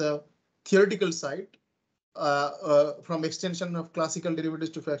working on the theoretical side from extension of classical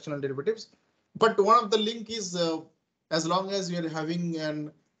derivatives to fractional derivatives. But one of the link is as long as we are having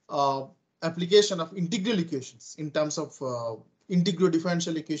an application of integral equations in terms of Integro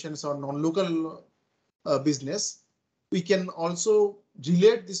differential equations or non-local business, we can also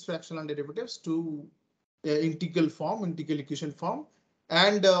relate these fractional derivatives to integral form, integral equation form.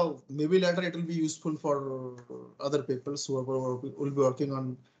 And maybe later it will be useful for other people who will be working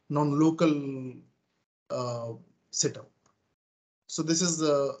on non-local setup. So this is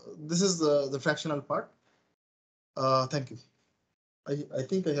the fractional part. Thank you. I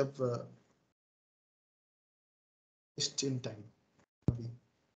think I have in time.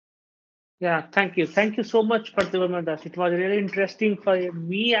 Yeah, thank you. Thank you so much, Pratibhamoy. It was really interesting for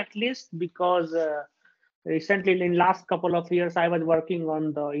me, at least, because recently, in last couple of years, I was working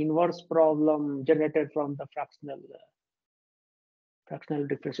on the inverse problem generated from the fractional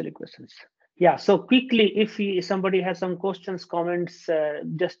differential equations. Yeah, so quickly, if somebody has some questions, comments,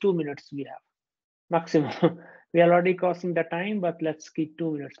 just 2 minutes we have maximum. We are already crossing the time, but let's keep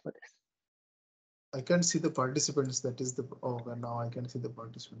 2 minutes for this. I can't see the participants. That is the now I can see the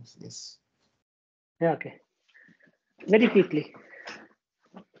participants. Yes. Yeah, okay. very quickly.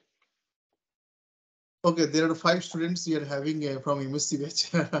 Okay, there are 5 students we are having from MSc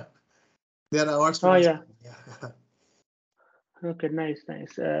batch. They are our Oh students. yeah. Okay, nice.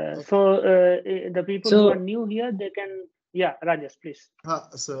 So the people who are new here, they can. Yeah, Rajesh, please.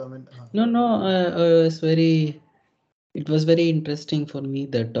 So I mean. No. It was very interesting for me,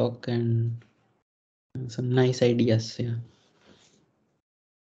 the talk, and some nice ideas. Yeah.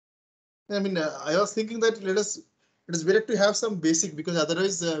 I mean, I was thinking that it is better to have some basic, because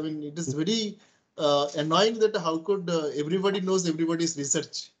otherwise, I mean, it is very annoying that how could everybody knows everybody's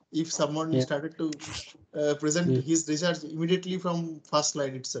research if someone started to present his research immediately from first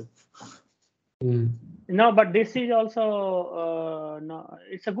slide itself. No, but this is also no.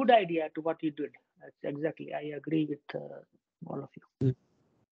 It's a good idea to what you did. That's exactly. I agree with all of you.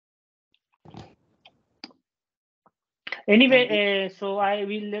 Anyway, so I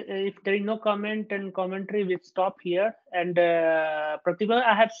will. If there is no comment and commentary, we'll stop here. And Pratibha,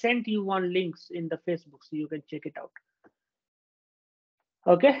 I have sent you one links in the Facebook, so you can check it out.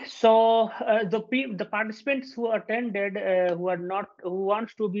 Okay, so the participants who attended, who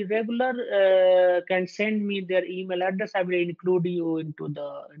wants to be regular, can send me their email address. I will include you into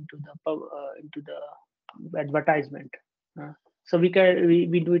the advertisement. So we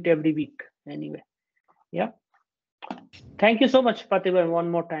do it every week anyway. Yeah. Thank you so much, Pratibha, one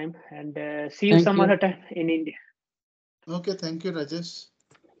more time, and see you some other time in India. Okay, thank you, Rajesh.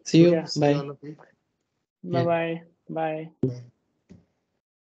 See you. Yeah. Bye. All of you. Bye. Bye.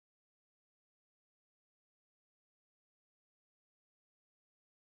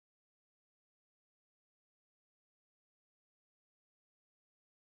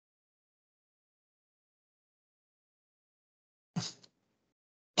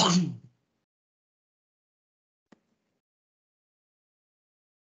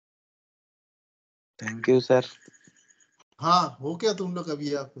 Thank you, sir. हाँ, हो क्या तुम लोग अभी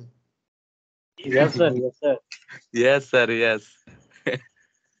यहाँ पे? Yes, sir. Yes, sir. Yes, sir. Yes.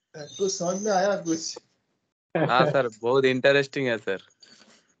 कुछ समझ में आया कुछ? हाँ सर, बहुत इंटरेस्टिंग है सर.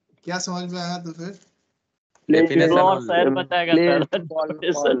 क्या समझ में आया तो फिर? Definition only. Sir बताएगा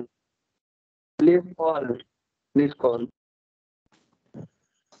sir. Please call.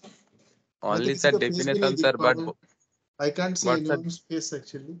 Only sir definition, sir, but I can't see anyone's face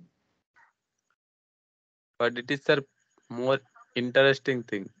actually. But it is, sir, more interesting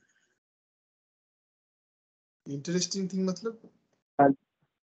thing. Interesting thing मतलब?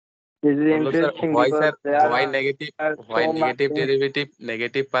 This is interesting because why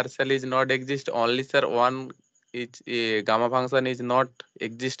negative partial is not exist, only sir one is gamma function is not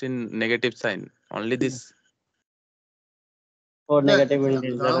exist in negative sign, only this. Or negative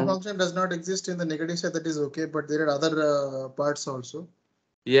gamma function does not exist in the negative side, that is okay, but there are other parts also.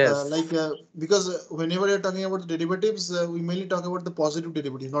 Yes. Because whenever you're talking about the derivatives, we mainly talk about the positive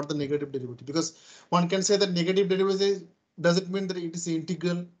derivative, not the negative derivative, because one can say that negative derivative doesn't mean that it is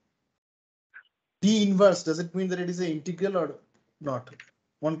integral. D inverse, does it mean that it is an integral or not?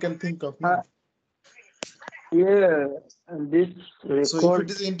 One can think of. Yeah, this record. So if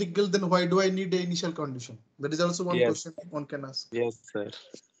it is integral, then why do I need the initial condition? That is also one question one can ask. Yes, sir.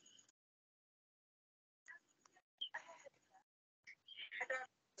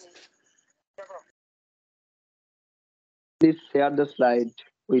 Please share the slide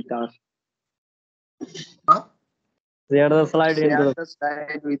with us. Huh? Share the slide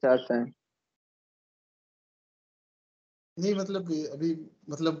with us. नहीं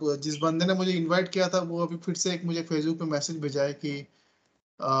मतलब जिस बंदे ने मुझे invite किया था वो अभी फिर से एक मुझे फेसबुक पे मैसेज भेजा है कि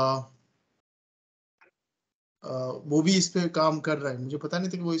वो भी इस पे काम कर रहा है. मुझे पता नहीं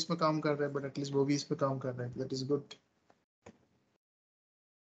था कि वो इस पे काम कर रहा है, बट एटलीस्ट वो भी इस पे काम कर रहा है. That is good.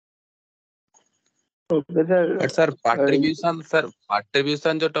 सर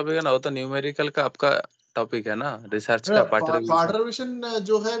पार्टिब्यूशन जो टॉपिक है ना, वो तो न्यूमेरिकल का आपका टॉपिक है ना, रिसर्च का. पार्टिब्यूशन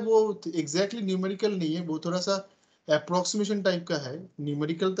जो है वो एग्जैक्टली न्यूमेरिकल नहीं है, वो थोड़ा सा अप्रोक्सीमेशन टाइप का है.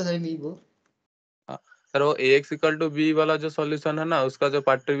 न्यूमेरिकल तो है नहीं वो. सर वो ax इक्वल टू बी वाला जो सॉल्यूशन है ना, उसका जो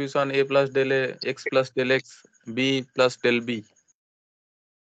पार्टिब्यूशन a plus del A x plus del x b plus del b.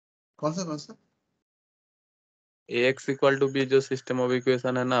 कौन सा ax इक्वल टू बी जो सिस्टम ऑफ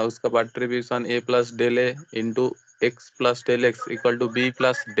इक्वेशन है ना, उसका पार्टिब्यूशन a plus del A into x plus del x equal to b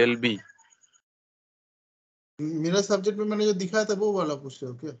plus del b. मेरा subject में मैंने जो दिखाया था वो वाला पूछ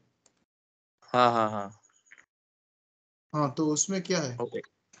रहे हो क्या? हाँ तो उसमें क्या है?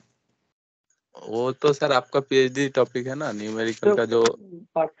 वो तो सर आपका पीएचडी टॉपिक है ना, न्यूमेरिकल का जो.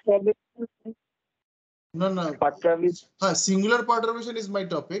 ना हाँ, singular पार्टिब्यूशन is my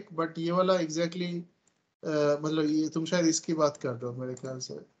topic, but ये वाला एग्जैक्टली मतलब ये तुम शायद इसकी बात कर रहे हो, मेरे ख्याल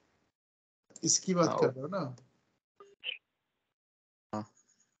से इसकी बात कर रहे हो ना.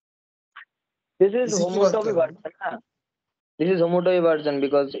 This is homotopy version ना. This is homotopy version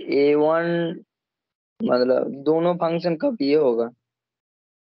because A1 मतलब दोनों फंक्शन का ये होगा.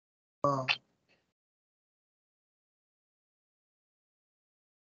 हाँ.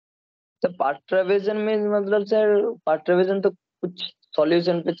 तो पार्ट ट्रांजिशन में मतलब सर पार्ट ट्रांजिशन तो कुछ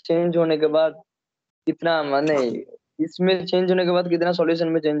सॉल्यूशन पे चेंज होने के बाद कितना माने इसमें चेंज होने के बाद कितना सॉल्यूशन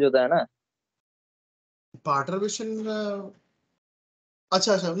में चेंज होता है ना. पार्ट ट्रांजिशन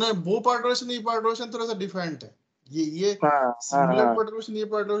अच्छा ना, वो पार्ट ट्रांजिशन ये पार्ट ट्रांजिशन थोड़ा सा डिफरेंट है. ये सिंगुलर पार्ट ट्रांजिशन ये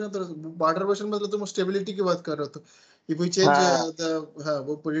पार्ट ट्रांजिशन थोड़ा पार्ट ट्रांजिशन मतलब तुम स्टेबिलिटी की बात कर रहे हो. तो if we change the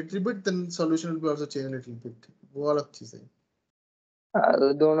वो little bit then solution will be also change a little bit. वो अलग चीज है.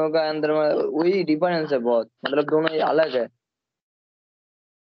 तो दोनों का अंदर में वही डिफरेंस है बहुत, मतलब दोनों ये अलग है.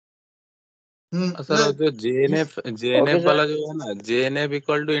 सर जो JNF वाला जो है ना, JNF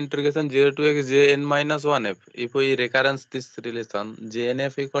equal to integration 0 to x jn minus 1f. If we recurrence this relation,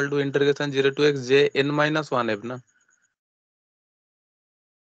 JNF equal to integration 0 to x jn minus 1f ना.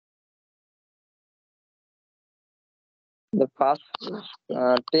 The first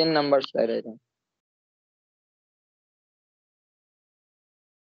 10 numbers slide I think.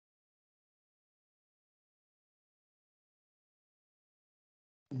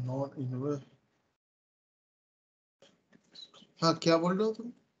 Not in हाँ क्या बोल रहे हो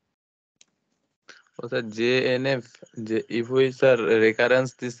तुम? Sir JNF if we sir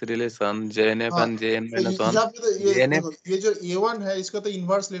recurrence this relation JNF and JN minus 1. यहाँ पे तो ये जो A1 है इसका तो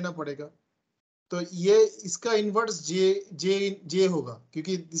इनवर्स लेना पड़ेगा. तो ये इसका इनवर्स J होगा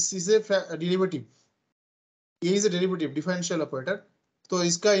क्योंकि दिस इज ए डेरिवेटिव. ये is a derivative differential operator. तो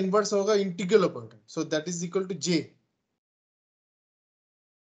इसका इनवर्स होगा integral operator. So that is equal to J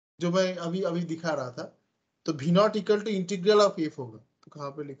जो मैं अभी दिखा रहा था. तो V not equal to integral of F होगा. तो कहाँ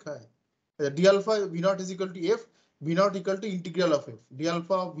पे लिखा है? D alpha V not is equal to F. V not equal to integral of F. D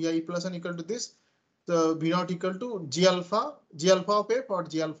alpha of Vi plus 1 equal to this. तो V not equal to G alpha of F और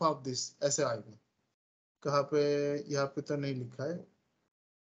G alpha of this. ऐसे आएगा. कहाँ पे? यहाँ पे तो नहीं लिखा है.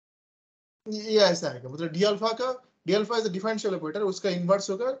 ये ऐसा आएगा. मतलब D alpha is a differential operator. उसका इनवर्स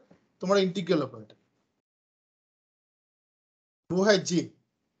होगा तुम्हारा इंटीग्रल ऑपरेटर. वो है J.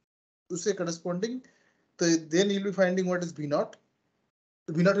 उससे करस्पॉन्डिंग. तो then you will be finding what is V not.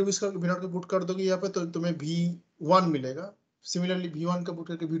 V not को पुट कर दोगे यहाँ पे तो तुम्हें V1 मिलेगा. सिमिलरली V1 का पुट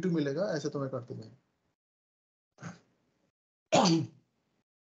करके V2 मिलेगा. ऐसे तुम्हें करते जाएंगे.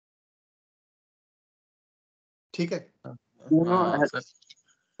 ठीक है.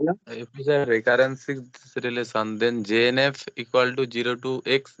 If we say recurrence relation then JNF equal to 0 to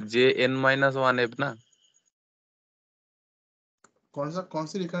x jn minus 1f ना. कौन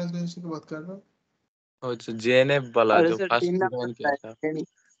सी रिकरेंस रिलेशन की बात कर रहे हो? अच्छा JNF वाला जो फर्स्ट डिफाइन किया था.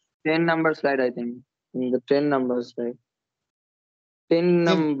 10 number slide I think. In the 10 number slide. 10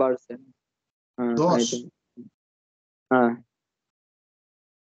 numbers. I think.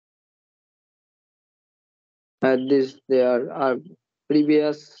 This they are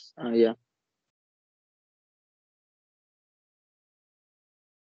previous. Yeah.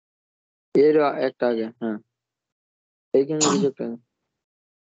 ये एक आ गया. हाँ. एक ही रिजेक्ट है.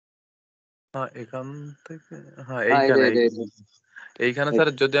 हाँ এইখানে স্যার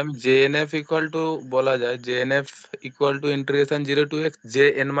যদি আমি JNF ইকুয়াল টু বলা যায় JNF equal to integration 0 two x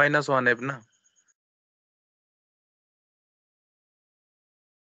jn minus 1f না.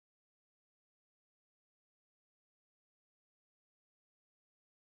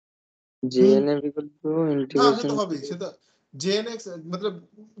 JNF equal to integration. तो হবে সেটা JNX मतलब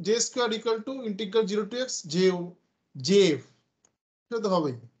J square equal to integral 0 to x JF. সেটা তো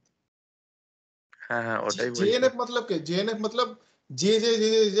হবে. হ্যাঁ ওটাই বলছি. JNF मतलब क्या? JNF मतलब J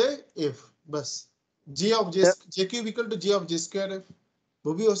F बस. J of J cube equal to J of J square F.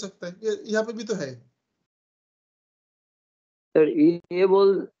 वो भी हो सकता है. यहाँ पे भी तो है. Sir, ये बोल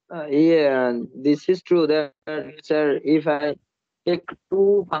this is true that sir if I take two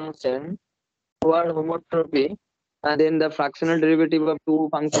function who are homotopy and then the fractional derivative of two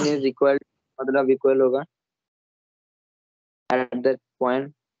function is equal, मतलब equal होगा at that point.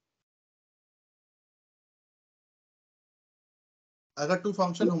 अगर टू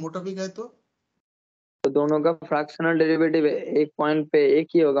फंक्शन होमोटॉपिक है तो दोनों का फ्रैक्शनल डेरिवेटिव एक point पे एक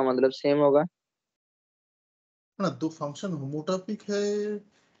ही होगा, मतलब सेम होगा ना. दो फंक्शन होमोटॉपिक है.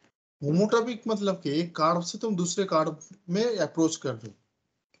 होमोटॉपिक मतलब कि एक कार्ड से तुम दूसरे कार्ड में अप्रोच कर रहे हो.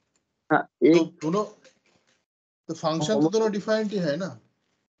 हाँ, तो दोनों तो फंक्शन तो दोनों डिफाइंड ही है ना.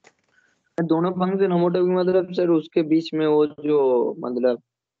 दोनों फंक्शन होमोटॉपिक मतलब सर उसके बीच में वो जो मतलब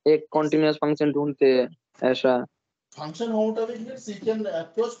एक कॉन्टिन्यूअस फंक्शन ढूंढते हैं ऐसा. Function होमोटॉपिक means you can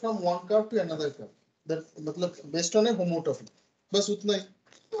approach from one curve to another curve. That मतलब बेस्ड ऑन ए होमोटॉपिक. बस उतना ही.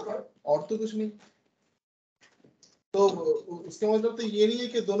 और तो कुछ नहीं। तो उसके मतलब तो ये नहीं है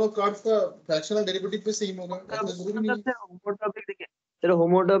कि दोनों कार्ड्स का फ्रैक्शनल डेरिवेटिव पे सेम होगा, ऐसा जरूरी नहीं है। Sir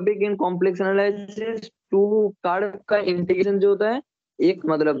होमोटॉपिक in complex analysis to card का इंटीग्रेशन जो होता है, एक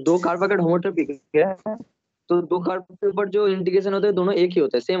मतलब दो कार्ड अगर होमोटॉपिक है तो दो कार्ड के ऊपर जो इंटीग्रेशन होता है दोनों एक ही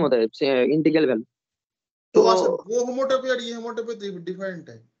होता है, सेम होता है इंटीग्रल वैल्यू। तो अच्छा वो होमोटॉपी और ये होमोटॉपी डिफरेंट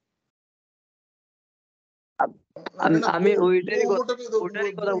है। আমি ওইটারই কথা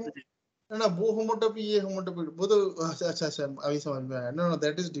বলছি ना वो होमोटॉपी ये होमोटॉपी वो तो अच्छा अभी समझ में आया। Know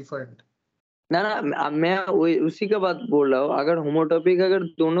that is different. ना मैं उसी का बात बोल रहा हूँ। अगर होमोटॉपिक अगर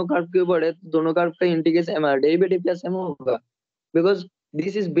दोनों कर्व के ऊपर है तो दोनों कर्व का इंटीग्रेशन डेरिवेटिव क्या सेम होगा, because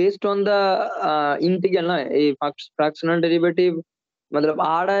this is based on the integral ना। ये फ्रैक्शनल डेरिवेटिव मतलब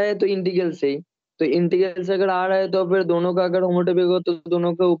आ रहा है तो इंटीग्रल से ही, तो इंटीग्रल से अगर आ रहा है तो फिर दोनों का अगर होमोटॉपिक होगा तो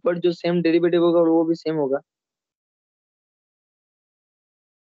दोनों के ऊपर जो सेम डेरिवेटिव होगा वो भी सेम होगा।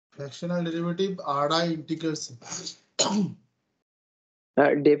 फ्रैक्शनल डेरिवेटिव आ रहा है इंटीग्रल से।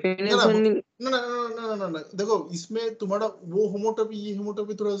 डेफिनेशन ना देखो इसमें तुम्हारा वो होमोटॉपी ये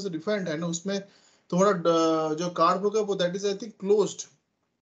होमोटॉपी थोड़ा सा डिफरेंट है ना। उसमें तुम्हारा जो कार्ड होगा वो that is I think closed.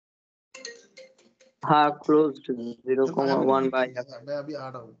 हाँ क्लोज्ड 0,1 बाय मैं अभी आ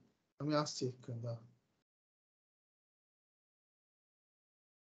रहा हूँ, मैं आज चेक करता।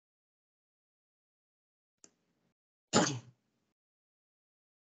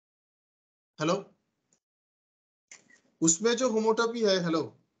 हेलो उसमें जो होमोटॉपी है, हेलो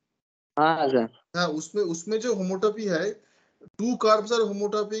हाँ सर हाँ उसमें जो होमोटॉपी है two carbs are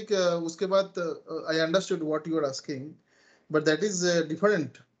homotopic, उसके बाद I understood what you are asking, but that is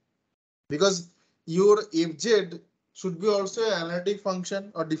different because your fz should be also an analytic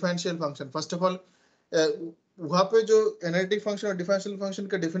function or differential function. First of all वहाँ पे जो analytic function और differential function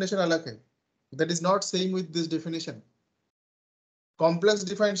का definition अलग है, that is not same with this definition. Complex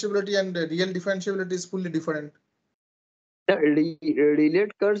differentiability and real differentiability is fully different.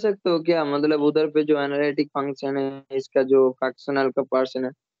 Relate कर सकते हो क्या, मतलब उधर पे जो एनालिटिक फंक्शन है इसका जो फ्रैक्शनल का पर्सन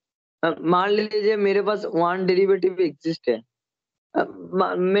है, मान लीजिए मेरे पास वन डेरिवेटिव एग्जिस्ट है,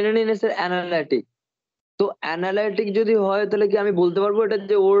 মেনে নিন স্যার অ্যানালাইটিক, তো অ্যানালাইটিক যদি হয় তাহলে কি আমি বলতে পারবো এটা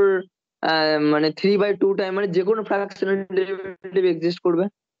যে ওর মানে 3/2 টাইম মানে যে কোনো ফ্র্যাকশনাল ডেরিভেটিভ এক্সিস্ট করবে?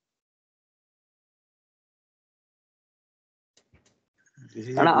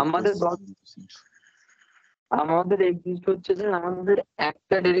 কারণ আমাদের এক্সিস্ট হচ্ছে যে আমাদের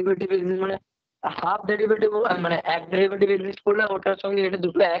একটা ডেরিভেটিভ এক্সিস্ট মানে হাফ ডেরিভেটিভ মানে এক ডেরিভেটিভ এক্সিস্ট করলে ওটার সঙ্গে এটা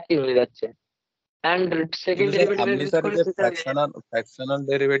দুটো একই হয়ে যাচ্ছে। এন্ড সেকেন্ড ডেরিভেটিভ এক্সিস্ট করলে ফ্র্যাকশনাল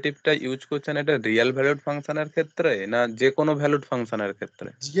ডেরিভেটিভটা ইউজ করছেন এটা রিয়েল ভ্যালুড ফাংশনের ক্ষেত্রে না যে কোনো ভ্যালুড ফাংশনের ক্ষেত্রে?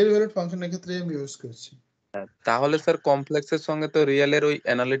 রিয়েল ভ্যালুড ফাংশনের ক্ষেত্রে আমি ইউজ করছি। তাহলে স্যার কমপ্লেক্সের সঙ্গে তো রিয়েলের ওই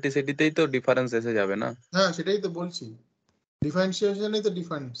অ্যানালিটিসিটিতেই তো ডিফারেন্স এসে যাবে না? হ্যাঁ সেটাই তো বলছি, ডিফারেন্সিয়েশনই তো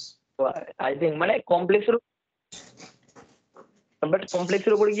ডিফারেন্স। আই থিংক মানে কমপ্লেক্সের বাট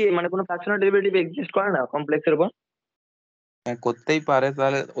কমপ্লেক্সের উপরে কি মানে কোনো ফ্র্যাকশনাল ডেরিভেটিভ এক্সিস্ট করে না কমপ্লেক্সের উপর? হ্যাঁ করতেই পারে,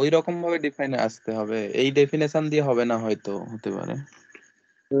 তাহলে ওই রকম ভাবে ডিফাইনে আসতে হবে, এই ডেফিনেশন দিয়ে হবে না, হয়তো হতে পারে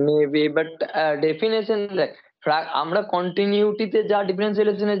মেবি, বাট ডেফিনেশন দেখ আমরা কন্টিনিউটিতে যা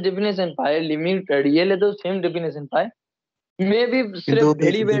ডিফারেন্সিয়েশনের ডেফিনেশন পাই লিমিট রিয়েলে তো সেম ডেফিনেশন পাই, মেবি কিন্তু সির্ফ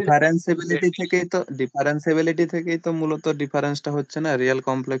ভেরিয়েবল ডিফারেন্সিবিলিটি থেকেই তো মূলত ডিফারেন্সটা হচ্ছে না রিয়েল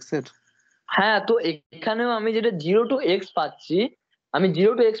কমপ্লেক্সের। হ্যাঁ তো এখানেও আমি যেটা 0 to x পাচ্ছি, আমি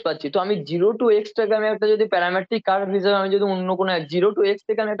 0 to x পাচ্ছি, তো আমি 0 to x টাকে আমি একটা যদি প্যারামেট্রিক কার্ভ হিসেবে আমি যদি অন্য কোনো 0 to x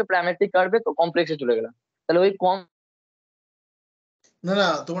থেকে আমি একটা প্যারামেট্রিক কার্ভে কমপ্লেক্সে চলে গেলাম, তাহলে ওই কম না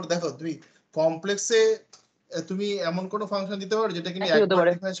তোমার দেখো তুমি কমপ্লেক্সে তুমি এমন কোন ফাংশন দিতে পারো যেটা কিন্তু একই হতে একবার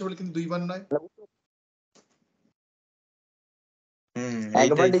পারে। ডিফারেন্সিবল কিন্তু দুইবার নয়।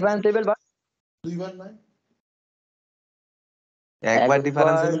 একবার ডিফারেন্সিবল বা দুইবার নয়। একবার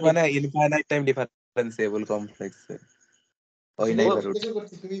ডিফারেন্সিবল মানে ইনফাইনাইট টাইম ডিফারেন্সিবল কমপ্লেক্সে ওই নাই ভ্যালু।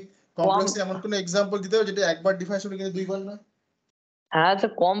 তুমি কমপ্লেক্সে এমন কোন एग्जांपल দিতে পারো যেটা একবার ডিফারেন্সিবল কিন্তু দুইবার নয়? হ্যাঁ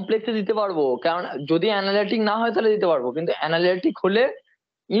স্যার কমপ্লেক্সে দিতে পারবো, কারণ যদি অ্যানালিটিক না হয় তাহলে দিতে পারবো, কিন্তু অ্যানালিটিক হলে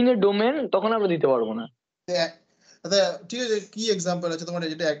ইন এ ডোমেন তখন আমরা দিতে পারবো না। আচ্ছা ঠিক আছে, কি एग्जांपल আছে তোমার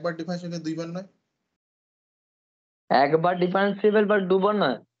যেটা একবার ডিফারেন্সিবল কিন্তু দুইবার নয়? একবার ডিফারেন্সিবল বাট দুবার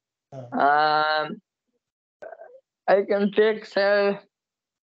নয়, আই ক্যান চেক স্যার,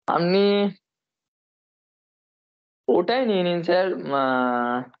 আপনি ওটাই নিয়ে নিন স্যার,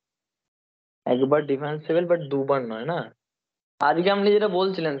 একবার ডিফারেন্সিবল বাট দুবার নয় না, আজকে আপনি যেটা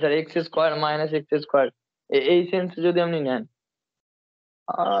বলছিলেন sir x square minus x square এই সেন্স যদি আপনি নেন,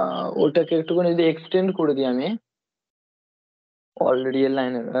 ওটাকে একটুখানি যদি এক্সটেন্ড করে দিই আমি অলরেডি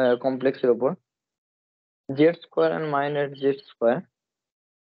লাইনের কমপ্লেক্সের উপর, Z square and minus Z square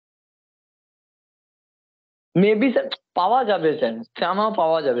maybe sir পাওয়া যাবে স্যার, সামাও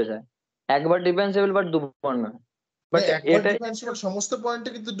পাওয়া যাবে স্যার, একবার ডিফারেন্সিবল বাট দুবার নয়। বাট একবার এটা ডিফারেন্সিবল সমস্ত পয়েন্টে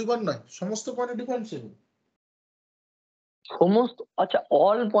কিন্তু দুবার নয়, সমস্ত পয়েন্টে ডিফারেন্সিবল। সমস্ত, আচ্ছা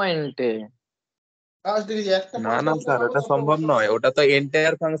অল পয়েন্টে। না না স্যার, এটা সম্ভব নয়, ওটা তো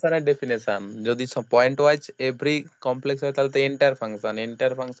এন্টায়ার ফাংশনের ডেফিনেশন। যদি পয়েন্ট ওয়াইজ এভরি কমপ্লেক্স হয় তাহলে তো এন্টায়ার ফাংশন,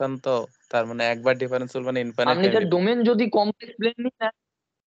 এন্টায়ার ফাংশন তো তার মানে একবার ডিফারেন্সিয়াল মানে ইনফাইনাইট আপনি টাইম। স্যার ডোমেন যদি কমপ্লেক্স প্লেন নিন না,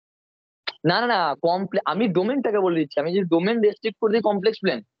 না না না আমি ডোমেনটাকে বলে দিচ্ছি, আমি যদি ডোমেন রেস্ট্রিক্ট করে দিই কমপ্লেক্স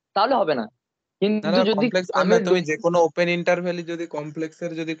প্লেন তাহলে হবে না, না কিন্তু না, যদি কমপ্লেক্স আমি না, তুমি যে কোনো ওপেন ইন্টারভ্যালে যদি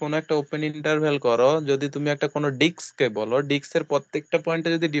কমপ্লেক্সের যদি কোনো একটা ওপেন ইন্টারভ্যাল করো, যদি তুমি একটা কোনো ডিস্ককে বলো, ডিস্কের প্রত্যেকটা পয়েন্টে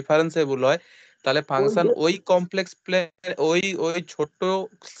যদি ডিফারেন্সিয়েবল হয় তাহলে ফাংশন ওই কমপ্লেক্স প্লেন ওই ওই ছোট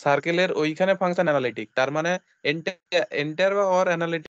সার্কেলের ওইখানে ফাংশন অ্যানালিটিক, তার মানে এন্টায়ার বা অর অ্যানালিটিক